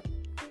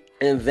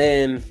 And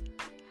then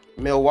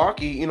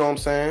Milwaukee, you know what I'm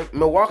saying?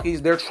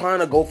 They're trying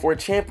to go for a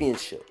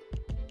championship.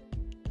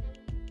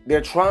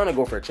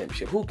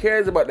 Who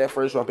cares about that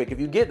first round pick? If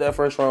you get that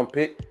first round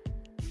pick,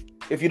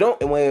 if you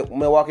don't, and when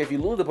Milwaukee, if you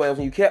lose the playoffs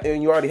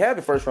and you already have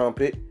the first round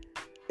pick,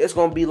 it's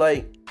going to be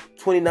like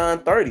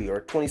 29-30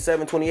 or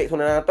 27-28,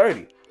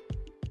 29-30.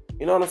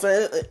 You know what I'm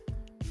saying?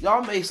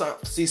 Y'all may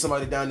see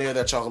somebody down there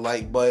that y'all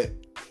like, but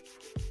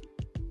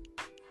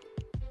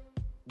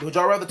would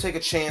y'all rather take a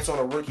chance on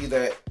a rookie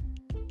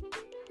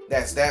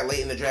that's that late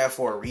in the draft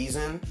for a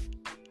reason,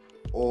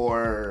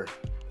 or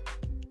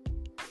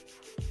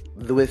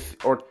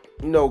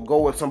go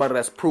with somebody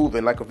that's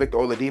proven, like a Victor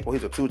Oladipo.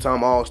 He's a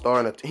 2-time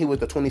All-Star, and he was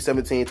the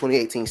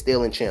 2017-2018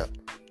 stealing champ.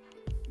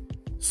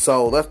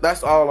 So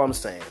that's all I'm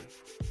saying.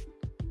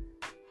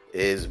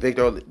 Is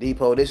Victor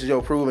Oladipo, this is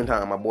your proven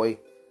time, my boy.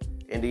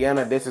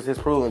 Indiana, this is his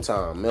proven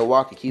time.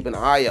 Milwaukee, keep an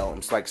eye out.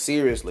 It's like,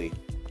 seriously.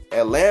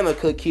 Atlanta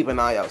could keep an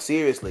eye out.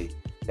 Seriously.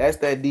 That's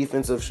that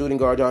defensive shooting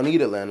guard y'all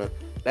need, Atlanta.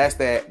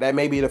 That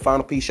may be the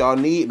final piece y'all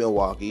need,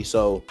 Milwaukee.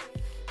 So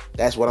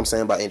that's what I'm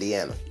saying about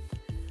Indiana.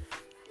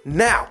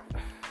 Now,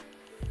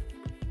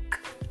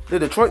 the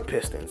Detroit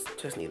Pistons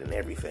just needing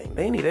everything.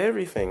 They need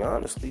everything,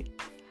 honestly.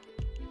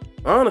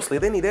 Honestly,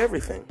 they need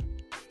everything.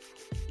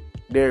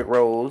 Derrick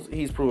Rose,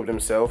 he's proved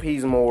himself.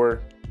 He's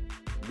more.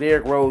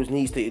 Derrick Rose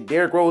needs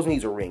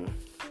a ring.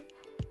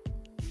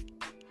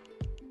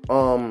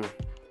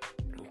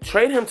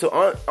 Trade him to,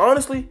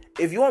 honestly,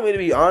 if you want me to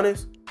be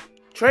honest,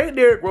 trade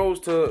Derrick Rose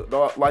to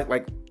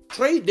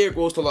trade Derrick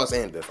Rose to Los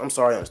Angeles. I'm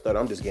sorry, I'm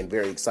stuttering. I'm just getting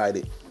very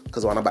excited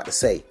because of what I'm about to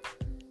say.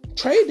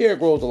 Trade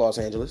Derrick Rose to Los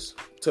Angeles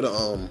to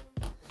the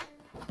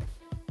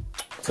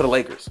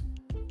Lakers.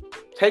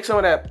 Take some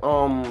of that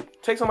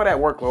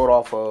workload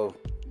off of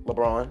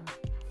LeBron.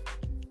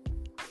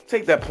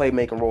 Take that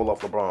playmaking role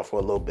off LeBron for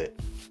a little bit.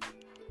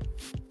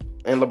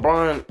 And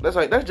LeBron,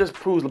 that just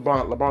proves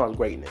LeBron's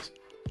greatness.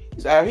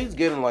 He's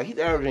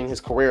averaging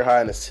his career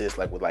high in assists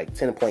with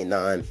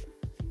 10.9.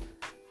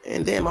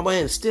 And then my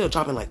man is still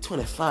dropping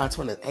 25,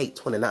 28,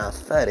 29,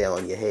 30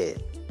 on your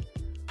head.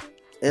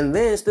 And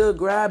then still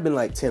grabbing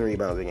 10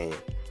 rebounds a game.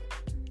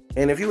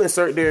 And if you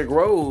insert Derrick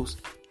Rose,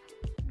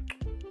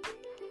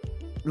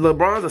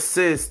 LeBron's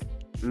assists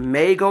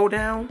may go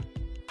down,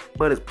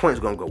 but his points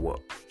going to go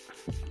up.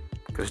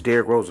 Because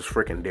Derrick Rose is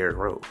freaking Derrick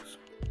Rose.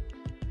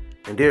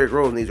 And Derrick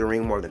Rose needs a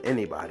ring more than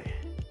anybody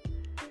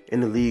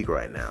in the league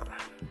right now.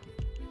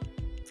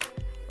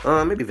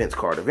 Maybe Vince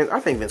Carter. I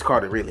think Vince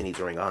Carter really needs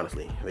a ring,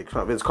 honestly.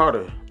 Vince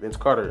Carter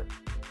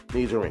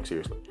needs a ring,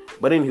 seriously.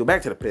 But anyway,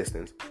 back to the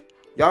Pistons.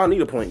 Y'all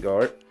need a point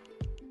guard.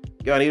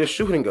 Y'all need a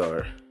shooting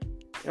guard.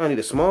 Y'all need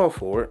a small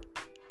forward.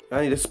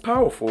 Y'all need a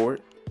power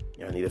forward.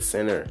 Y'all need a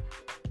center.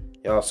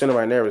 Y'all center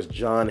right there is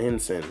John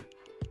Henson.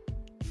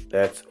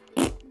 That's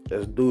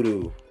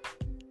doo-doo.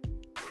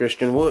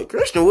 Christian Wood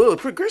pretty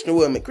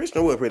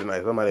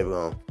nice. I'm not even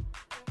going.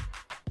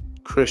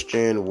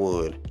 Christian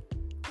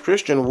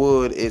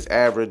Wood is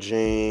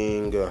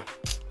averaging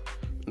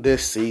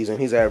this season.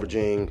 He's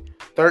averaging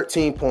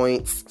 13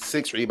 points,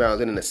 6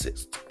 rebounds, and an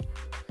assist.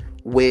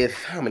 With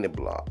how many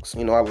blocks?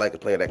 I like a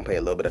player that can play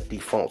a little bit of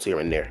defense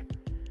here and there.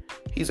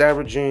 He's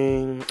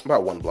averaging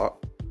about 1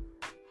 block.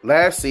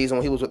 Last season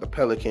when he was with the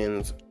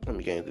Pelicans, how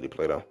many games did he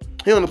play though?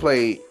 He only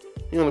played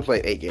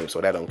 8 games, so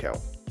that don't count.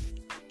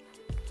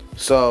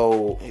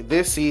 So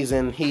this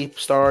season he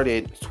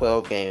started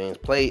 12 games,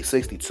 played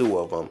 62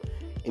 of them,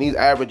 and he's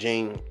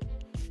averaging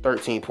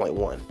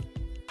 13.1.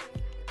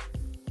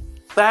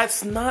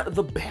 That's not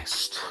the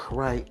best,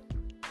 right?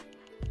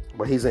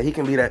 But he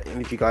can be that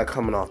energy guy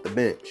coming off the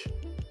bench.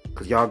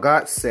 Because y'all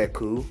got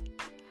Sekou.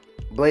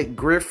 Blake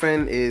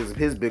Griffin is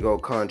his big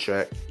old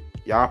contract.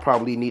 Y'all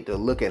probably need to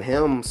look at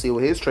him, see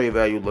what his trade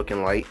value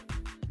looking like.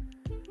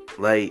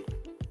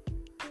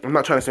 I'm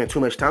not trying to spend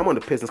too much time on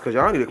the Pistons because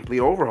y'all need a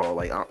complete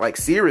overhaul.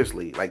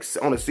 Seriously.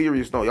 On a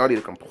serious note, y'all need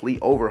a complete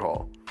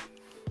overhaul.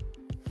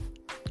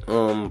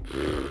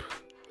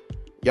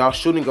 Y'all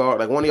shooting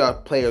guard, one of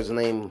y'all players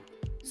named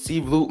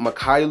Sivlut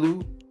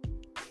Mykhailiuk.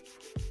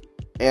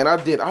 And I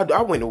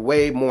went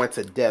way more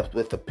into depth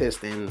with the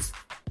Pistons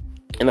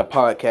in a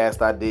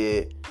podcast I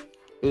did.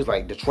 It was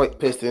Detroit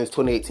Pistons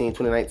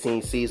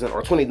 2018-2019 season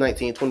or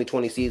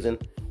 2019-2020 season.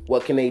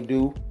 What can they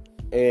do?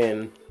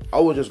 And I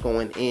was just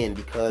going in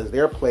because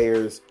their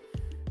players,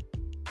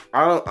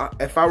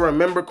 if I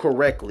remember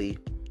correctly,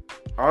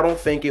 I don't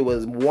think it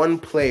was one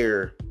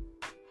player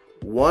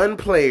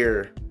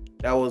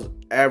that was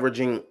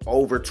averaging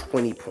over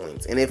 20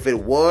 points. And if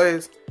it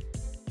was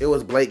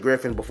Blake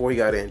Griffin before he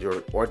got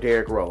injured or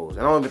Derrick Rose.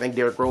 And I don't even think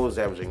Derrick Rose is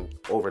averaging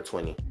over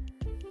 20.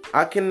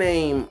 I can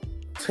name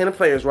 10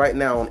 players right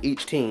now on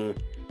each team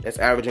that's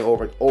averaging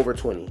over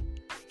 20.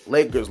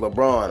 Lakers,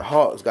 LeBron.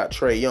 Hawks got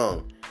Trae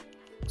Young.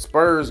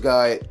 Spurs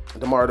got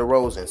DeMar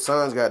DeRozan.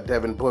 Suns got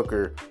Devin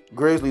Booker.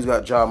 Grizzlies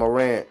got Ja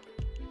Morant.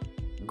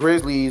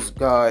 Grizzlies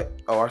got,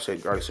 I already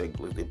said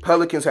Grizzlies.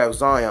 Pelicans have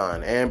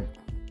Zion and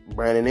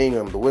Brandon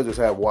Ingram. The Wizards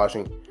have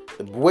Washington.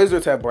 The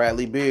Wizards have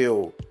Bradley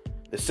Beal.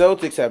 The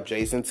Celtics have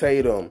Jason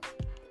Tatum.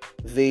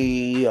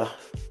 The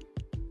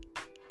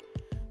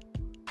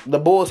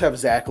Bulls have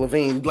Zach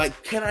LaVine.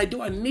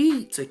 Do I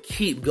need to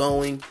keep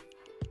going?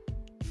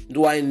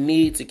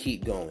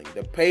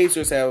 The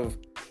Pacers have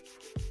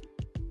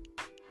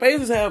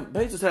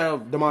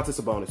Domantas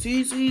Sabonis.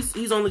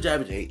 He's only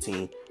averaging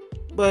 18.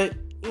 But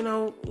you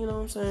know what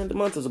I'm saying?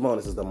 Domantas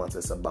Sabonis is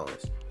Domantas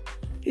Sabonis.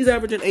 He's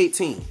averaging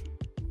 18.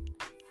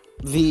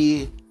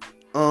 The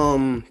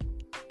The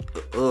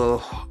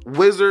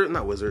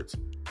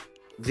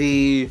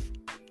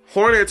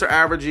Hornets are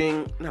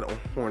averaging, the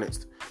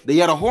Hornets,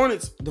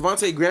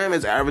 Devontae Graham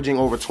is averaging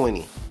over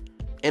 20.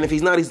 And if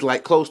he's not, he's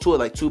close to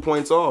it, 2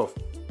 points off.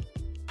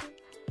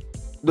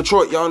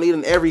 Detroit, y'all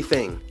need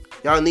everything.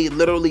 Y'all need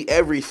literally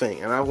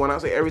everything. And when I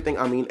say everything,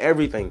 I mean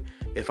everything.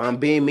 If I'm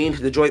being mean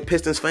to Detroit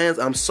Pistons fans,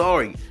 I'm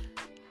sorry.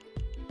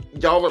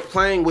 Y'all are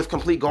playing with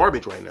complete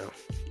garbage right now.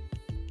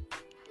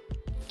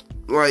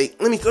 Like,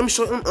 I'm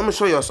gonna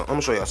show y'all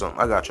something.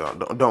 I got y'all.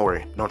 Don't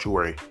worry. Don't you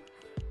worry.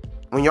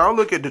 When y'all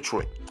look at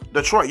Detroit,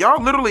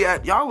 y'all literally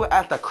at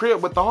the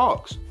crib with the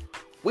Hawks.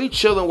 We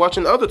chilling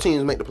watching other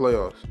teams make the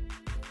playoffs.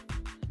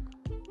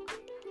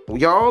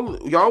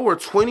 Y'all were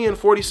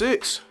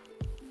 20-46.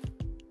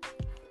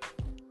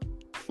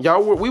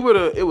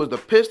 It was the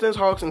Pistons,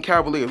 Hawks, and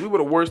Cavaliers. We were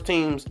the worst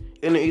teams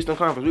in the Eastern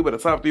Conference. We were the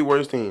top 3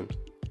 worst teams.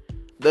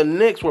 The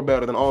Knicks were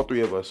better than all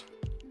 3 of us.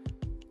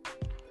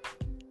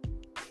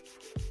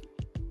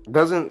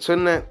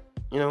 Shouldn't that,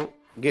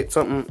 get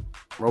something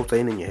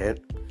rotating in your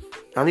head?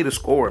 Y'all need a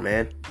score,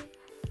 man.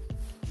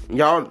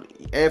 Y'all,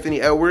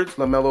 Anthony Edwards,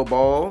 LaMelo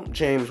Ball,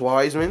 James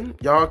Wiseman,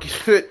 y'all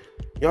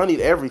need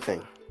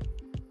everything.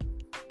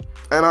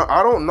 And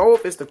I don't know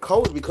if it's the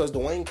coach, because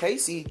Dwayne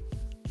Casey,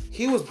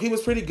 he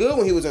was pretty good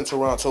when he was in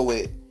Toronto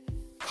with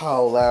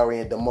Kyle Lowry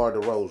and DeMar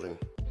DeRozan.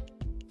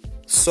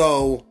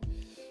 So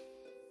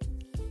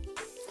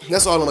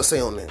that's all I'm gonna say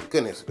on that.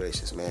 Goodness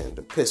gracious, man,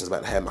 the Pistons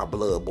about to have my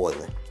blood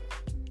boiling.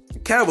 The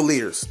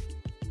Cavaliers,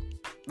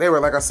 they were,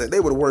 like I said, they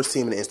were the worst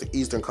team in the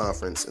Eastern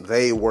Conference.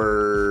 They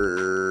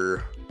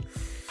were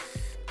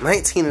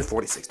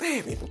 19-46. They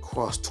haven't even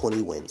crossed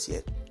 20 wins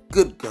yet.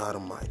 Good God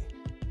Almighty.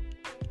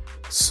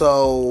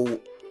 So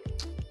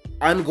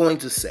I'm going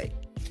to say,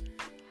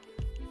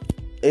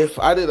 if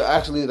I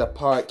actually did a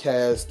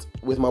podcast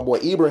with my boy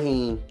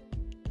Ibrahim,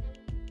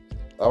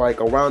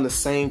 like around the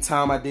same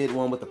time I did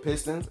one with the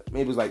Pistons,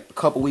 maybe it was like a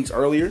couple weeks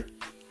earlier,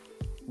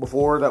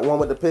 before that one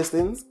with the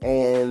Pistons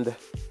and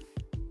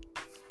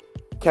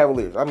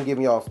Cavaliers, I'm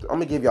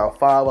gonna give y'all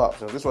 5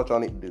 options. This is what y'all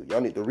need to do.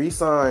 Y'all need to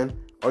re-sign,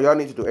 or y'all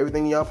need to do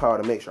everything in y'all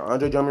power to make sure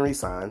Andre Drummond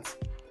resigns.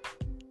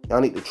 Y'all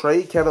need to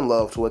trade Kevin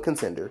Love to a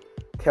contender.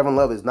 Kevin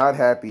Love is not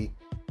happy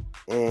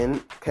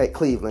in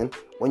Cleveland.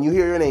 When you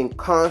hear your name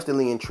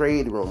constantly in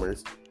trade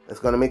rumors, it's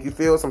going to make you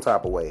feel some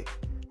type of way.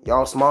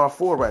 Y'all small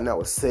forward right now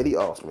is Cedi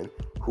Osman,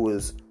 who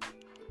is...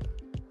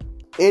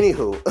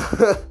 Anywho,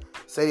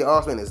 Cedi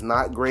Osman is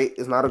not great.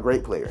 Is not a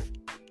great player.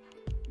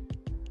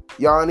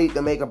 Y'all need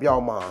to make up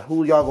y'all mind.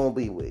 Who y'all going to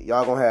be with?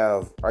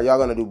 Are y'all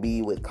going to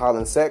be with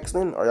Colin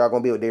Sexton, or y'all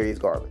going to be with Darius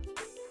Garland?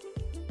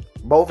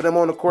 Both of them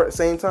on the court at the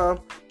same time?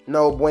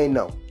 No,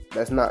 bueno.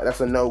 That's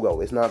a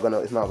no-go. It's not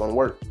gonna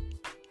work.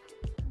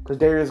 Because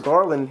Darius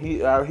Garland,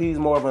 he's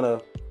more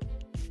of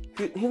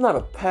he's not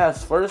a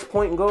pass-first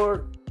point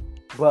guard,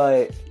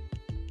 but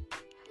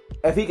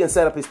if he can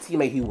set up his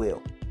teammate, he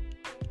will.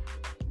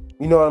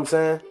 You know what I'm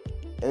saying?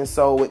 And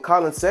so with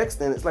Colin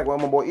Sexton, it's like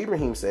what my boy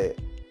Ibrahim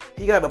said.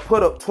 He got to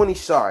put up 20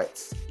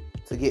 shots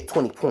to get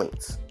 20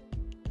 points.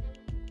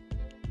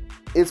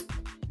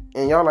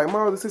 And y'all like,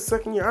 Mom, this is his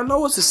second year. I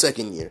know it's his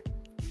second year.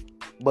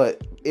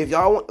 But if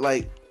y'all want,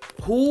 like,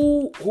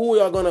 who are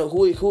y'all gonna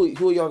work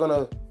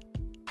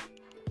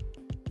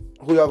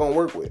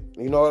with?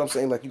 You know what I'm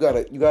saying? Like, you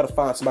gotta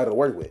find somebody to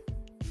work with.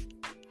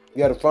 You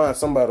gotta find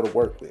somebody to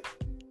work with.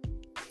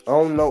 I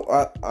don't know.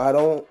 I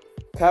don't.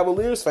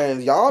 Cavaliers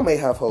fans, y'all may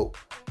have hope.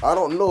 I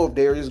don't know if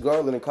Darius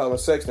Garland and Colin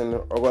Sexton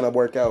are gonna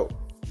work out.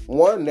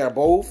 One, they're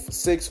both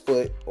 6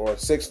 foot or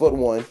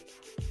 6'1",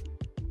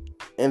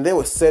 and then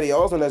with Cedi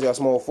Osman as your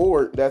small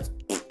forward, that's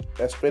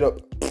straight up.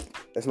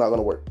 That's not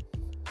gonna work.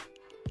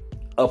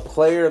 A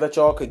player that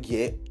y'all could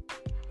get,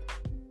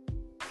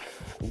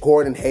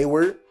 Gordon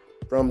Hayward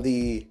from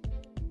the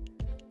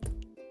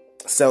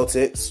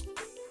Celtics.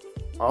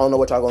 I don't know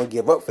what y'all gonna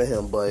give up for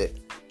him, but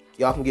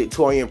y'all can get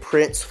Taurean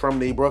Prince from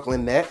the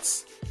Brooklyn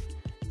Nets.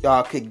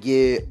 Y'all could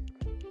get...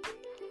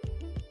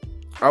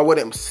 I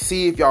wouldn't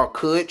see if y'all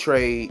could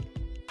trade...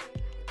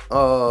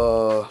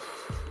 not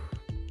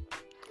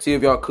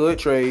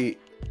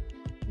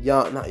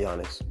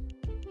Giannis.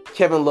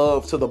 Kevin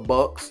Love to the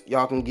Bucks.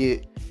 Y'all can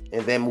get...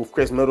 And then move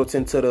Chris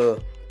Middleton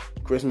to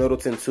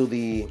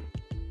Giannis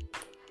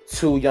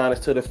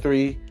to the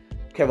 3,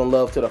 Kevin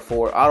Love to the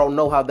 4. I don't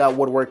know how that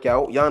would work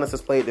out. Giannis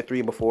has played the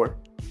 3 before.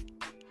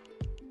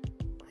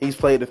 He's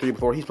played the 3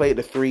 before. He's played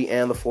the 3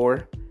 and the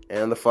 4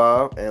 and the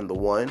 5 and the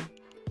 1.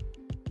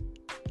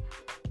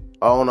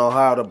 I don't know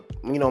how to...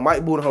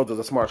 Mike Budenholzer is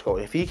a smart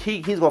coach. If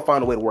he's gonna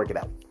find a way to work it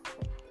out.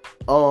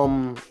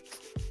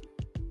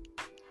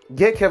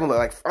 Get Kevin Love.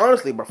 Like,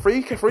 honestly, but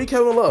free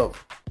Kevin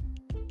Love.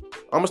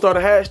 I'm going to start a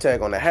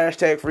hashtag on that.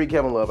 Hashtag free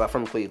Kevin Love out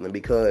from Cleveland,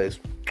 because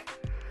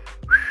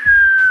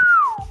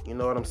you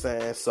know what I'm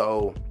saying?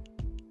 So,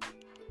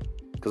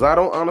 because I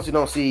honestly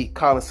don't see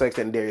Colin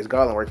Sexton and Darius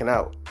Garland working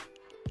out.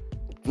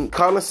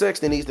 Colin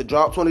Sexton needs to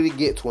drop 20 to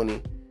get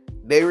 20.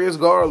 Darius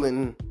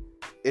Garland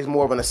is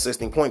more of an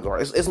assisting point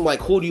guard. It's like,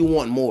 who do you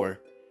want more?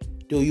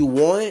 Do you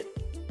want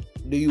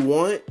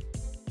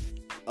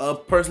a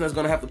person that's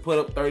going to have to put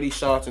up 30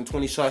 shots and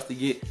 20 shots to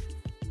get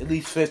at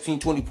least 15,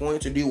 20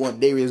 points? Or do you want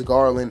Darius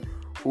Garland,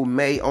 who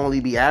may only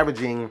be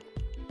averaging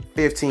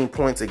 15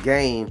 points a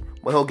game,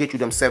 but he'll get you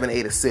them 7,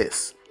 8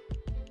 assists?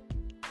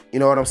 You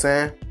know what I'm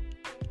saying?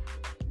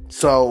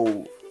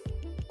 So,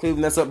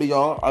 Cleveland, that's up to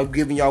y'all. I'm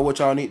giving y'all what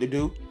y'all need to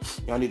do.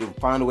 Y'all need to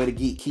find a way to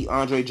keep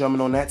Andre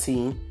Drummond on that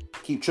team.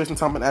 Keep Tristan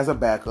Thompson as a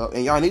backup.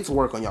 And y'all need to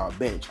work on y'all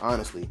bench,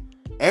 honestly.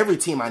 Every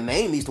team I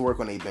name needs to work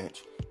on their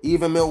bench.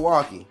 Even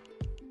Milwaukee.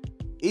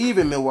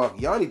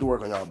 Y'all need to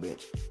work on y'all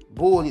bench.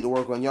 Bulls need to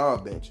work on y'all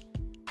bench.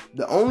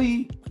 The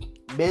only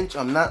bench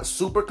I'm not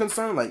super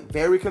concerned, like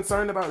very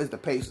concerned about, is the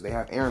Pacers. They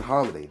have Aaron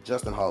Holiday,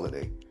 Justin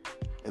Holiday.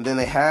 And then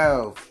they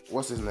have,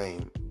 what's his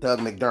name? Doug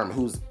McDermott,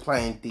 who's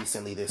playing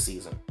decently this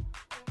season.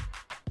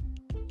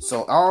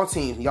 So all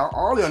teams,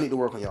 all y'all need to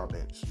work on y'all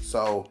bench.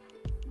 So,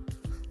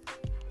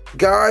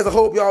 guys, I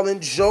hope y'all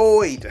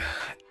enjoyed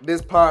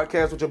this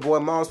podcast with your boy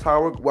Miles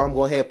Power. Well, I'm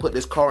going ahead and put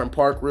this car in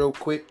park real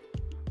quick.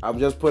 I've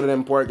just put it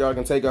in park. Y'all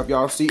can take off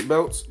y'all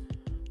seatbelts.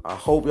 I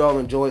hope y'all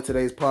enjoyed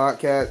today's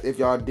podcast. If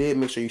y'all did,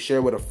 make sure you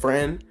share with a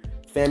friend,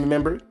 family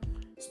member.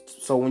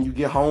 So when you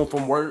get home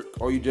from work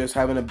or you're just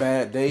having a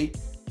bad day,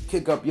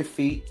 kick up your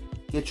feet,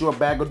 get you a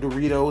bag of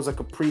Doritos, a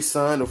Capri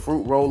Sun, a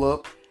fruit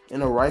roll-up,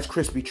 and a Rice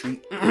Krispie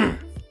treat.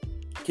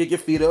 Kick your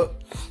feet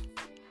up.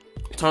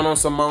 Turn on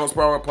some Miles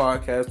Power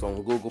Podcast on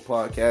Google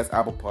Podcasts,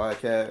 Apple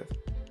Podcasts,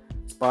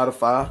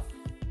 Spotify,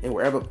 and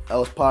wherever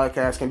else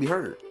podcasts can be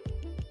heard.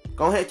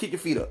 Go ahead, kick your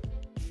feet up.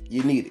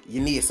 You need it.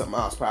 You need some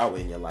miles per hour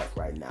in your life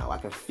right now. I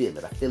can feel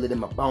it. I feel it in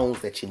my bones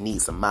that you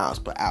need some miles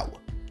per hour.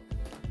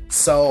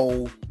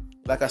 So,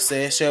 like I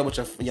said, share with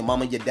your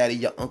mama, your daddy,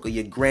 your uncle,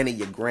 your granny,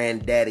 your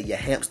granddaddy, your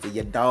hamster,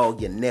 your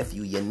dog, your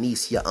nephew, your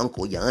niece, your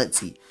uncle, your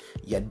auntie,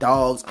 your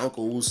dogs,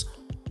 uncles,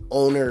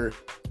 owner,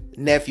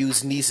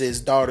 nephews,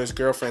 nieces, daughters,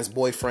 girlfriends,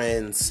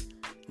 boyfriends,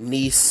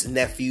 niece,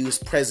 nephews,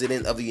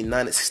 president of the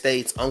United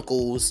States,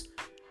 uncles,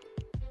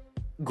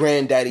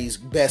 granddaddy's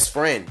best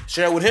friend.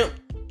 Share it with him.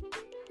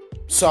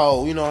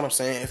 So, you know what I'm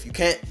saying? If you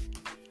can't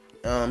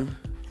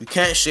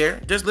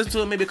share, just listen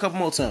to it maybe a couple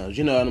more times.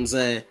 You know what I'm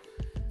saying?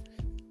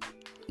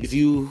 If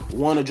you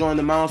want to join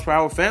the Miles Per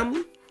Hour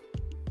family,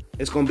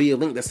 it's going to be a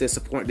link that says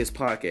support this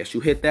podcast. You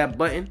hit that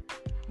button,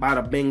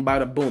 bada bing,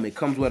 bada boom. It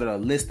comes with a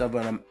list of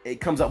it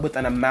comes up with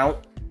an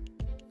amount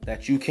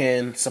that you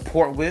can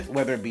support with,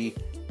 whether it be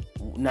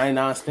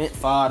 99 cents,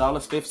 $5,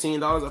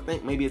 $15, I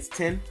think, maybe it's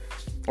 10.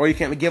 Or you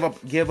can give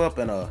up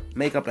and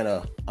make up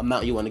an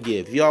amount you want to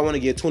give. If y'all want to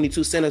give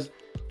 22 cents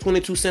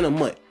a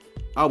month,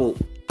 I'm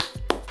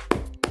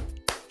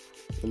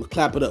gonna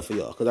clap it up for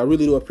y'all, because I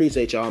really do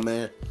appreciate y'all,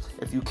 man.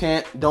 If you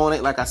can't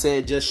donate, like I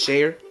said, just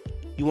share.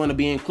 You want to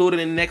be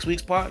included in next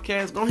week's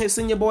podcast, go ahead and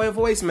send your boy a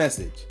voice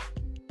message.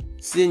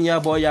 Send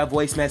your boy your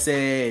voice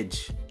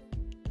message.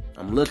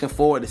 I'm looking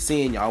forward to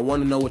seeing y'all. I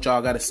want to know what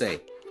y'all got to say.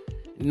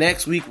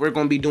 Next week, we're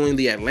going to be doing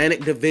the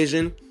Atlantic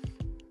Division,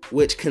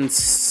 which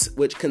consists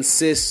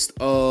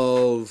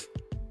of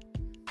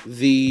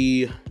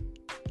the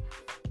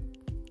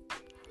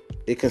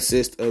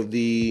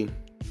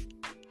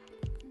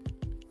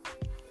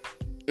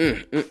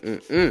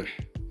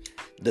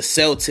the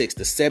Celtics,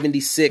 the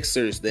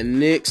 76ers, the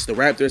Knicks, the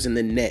Raptors, and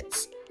the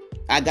Nets.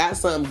 I got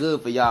something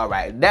good for y'all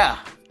right now.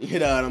 You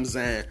know what I'm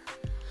saying?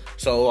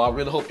 So I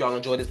really hope y'all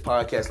enjoy this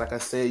podcast. Like I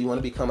said, you want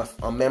to become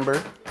a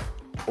member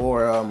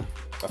or a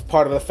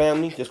part of the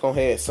family, just go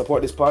ahead and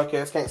support this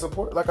podcast. Can't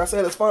support it? Like I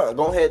said, it's fine.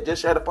 Go ahead,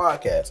 just share the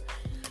podcast.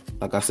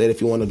 Like I said, if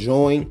you want to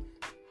join,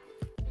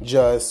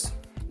 just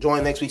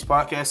join next week's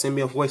podcast. Send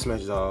me a voice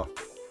message, y'all.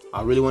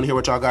 I really want to hear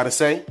what y'all got to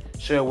say.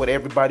 Share with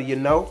everybody you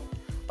know.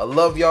 I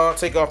love y'all.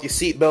 Take off your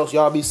seatbelts.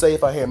 Y'all be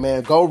safe out here,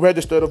 man. Go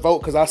register to vote,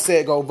 because I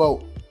said go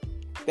vote.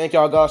 Thank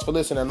y'all guys for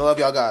listening. I love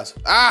y'all guys.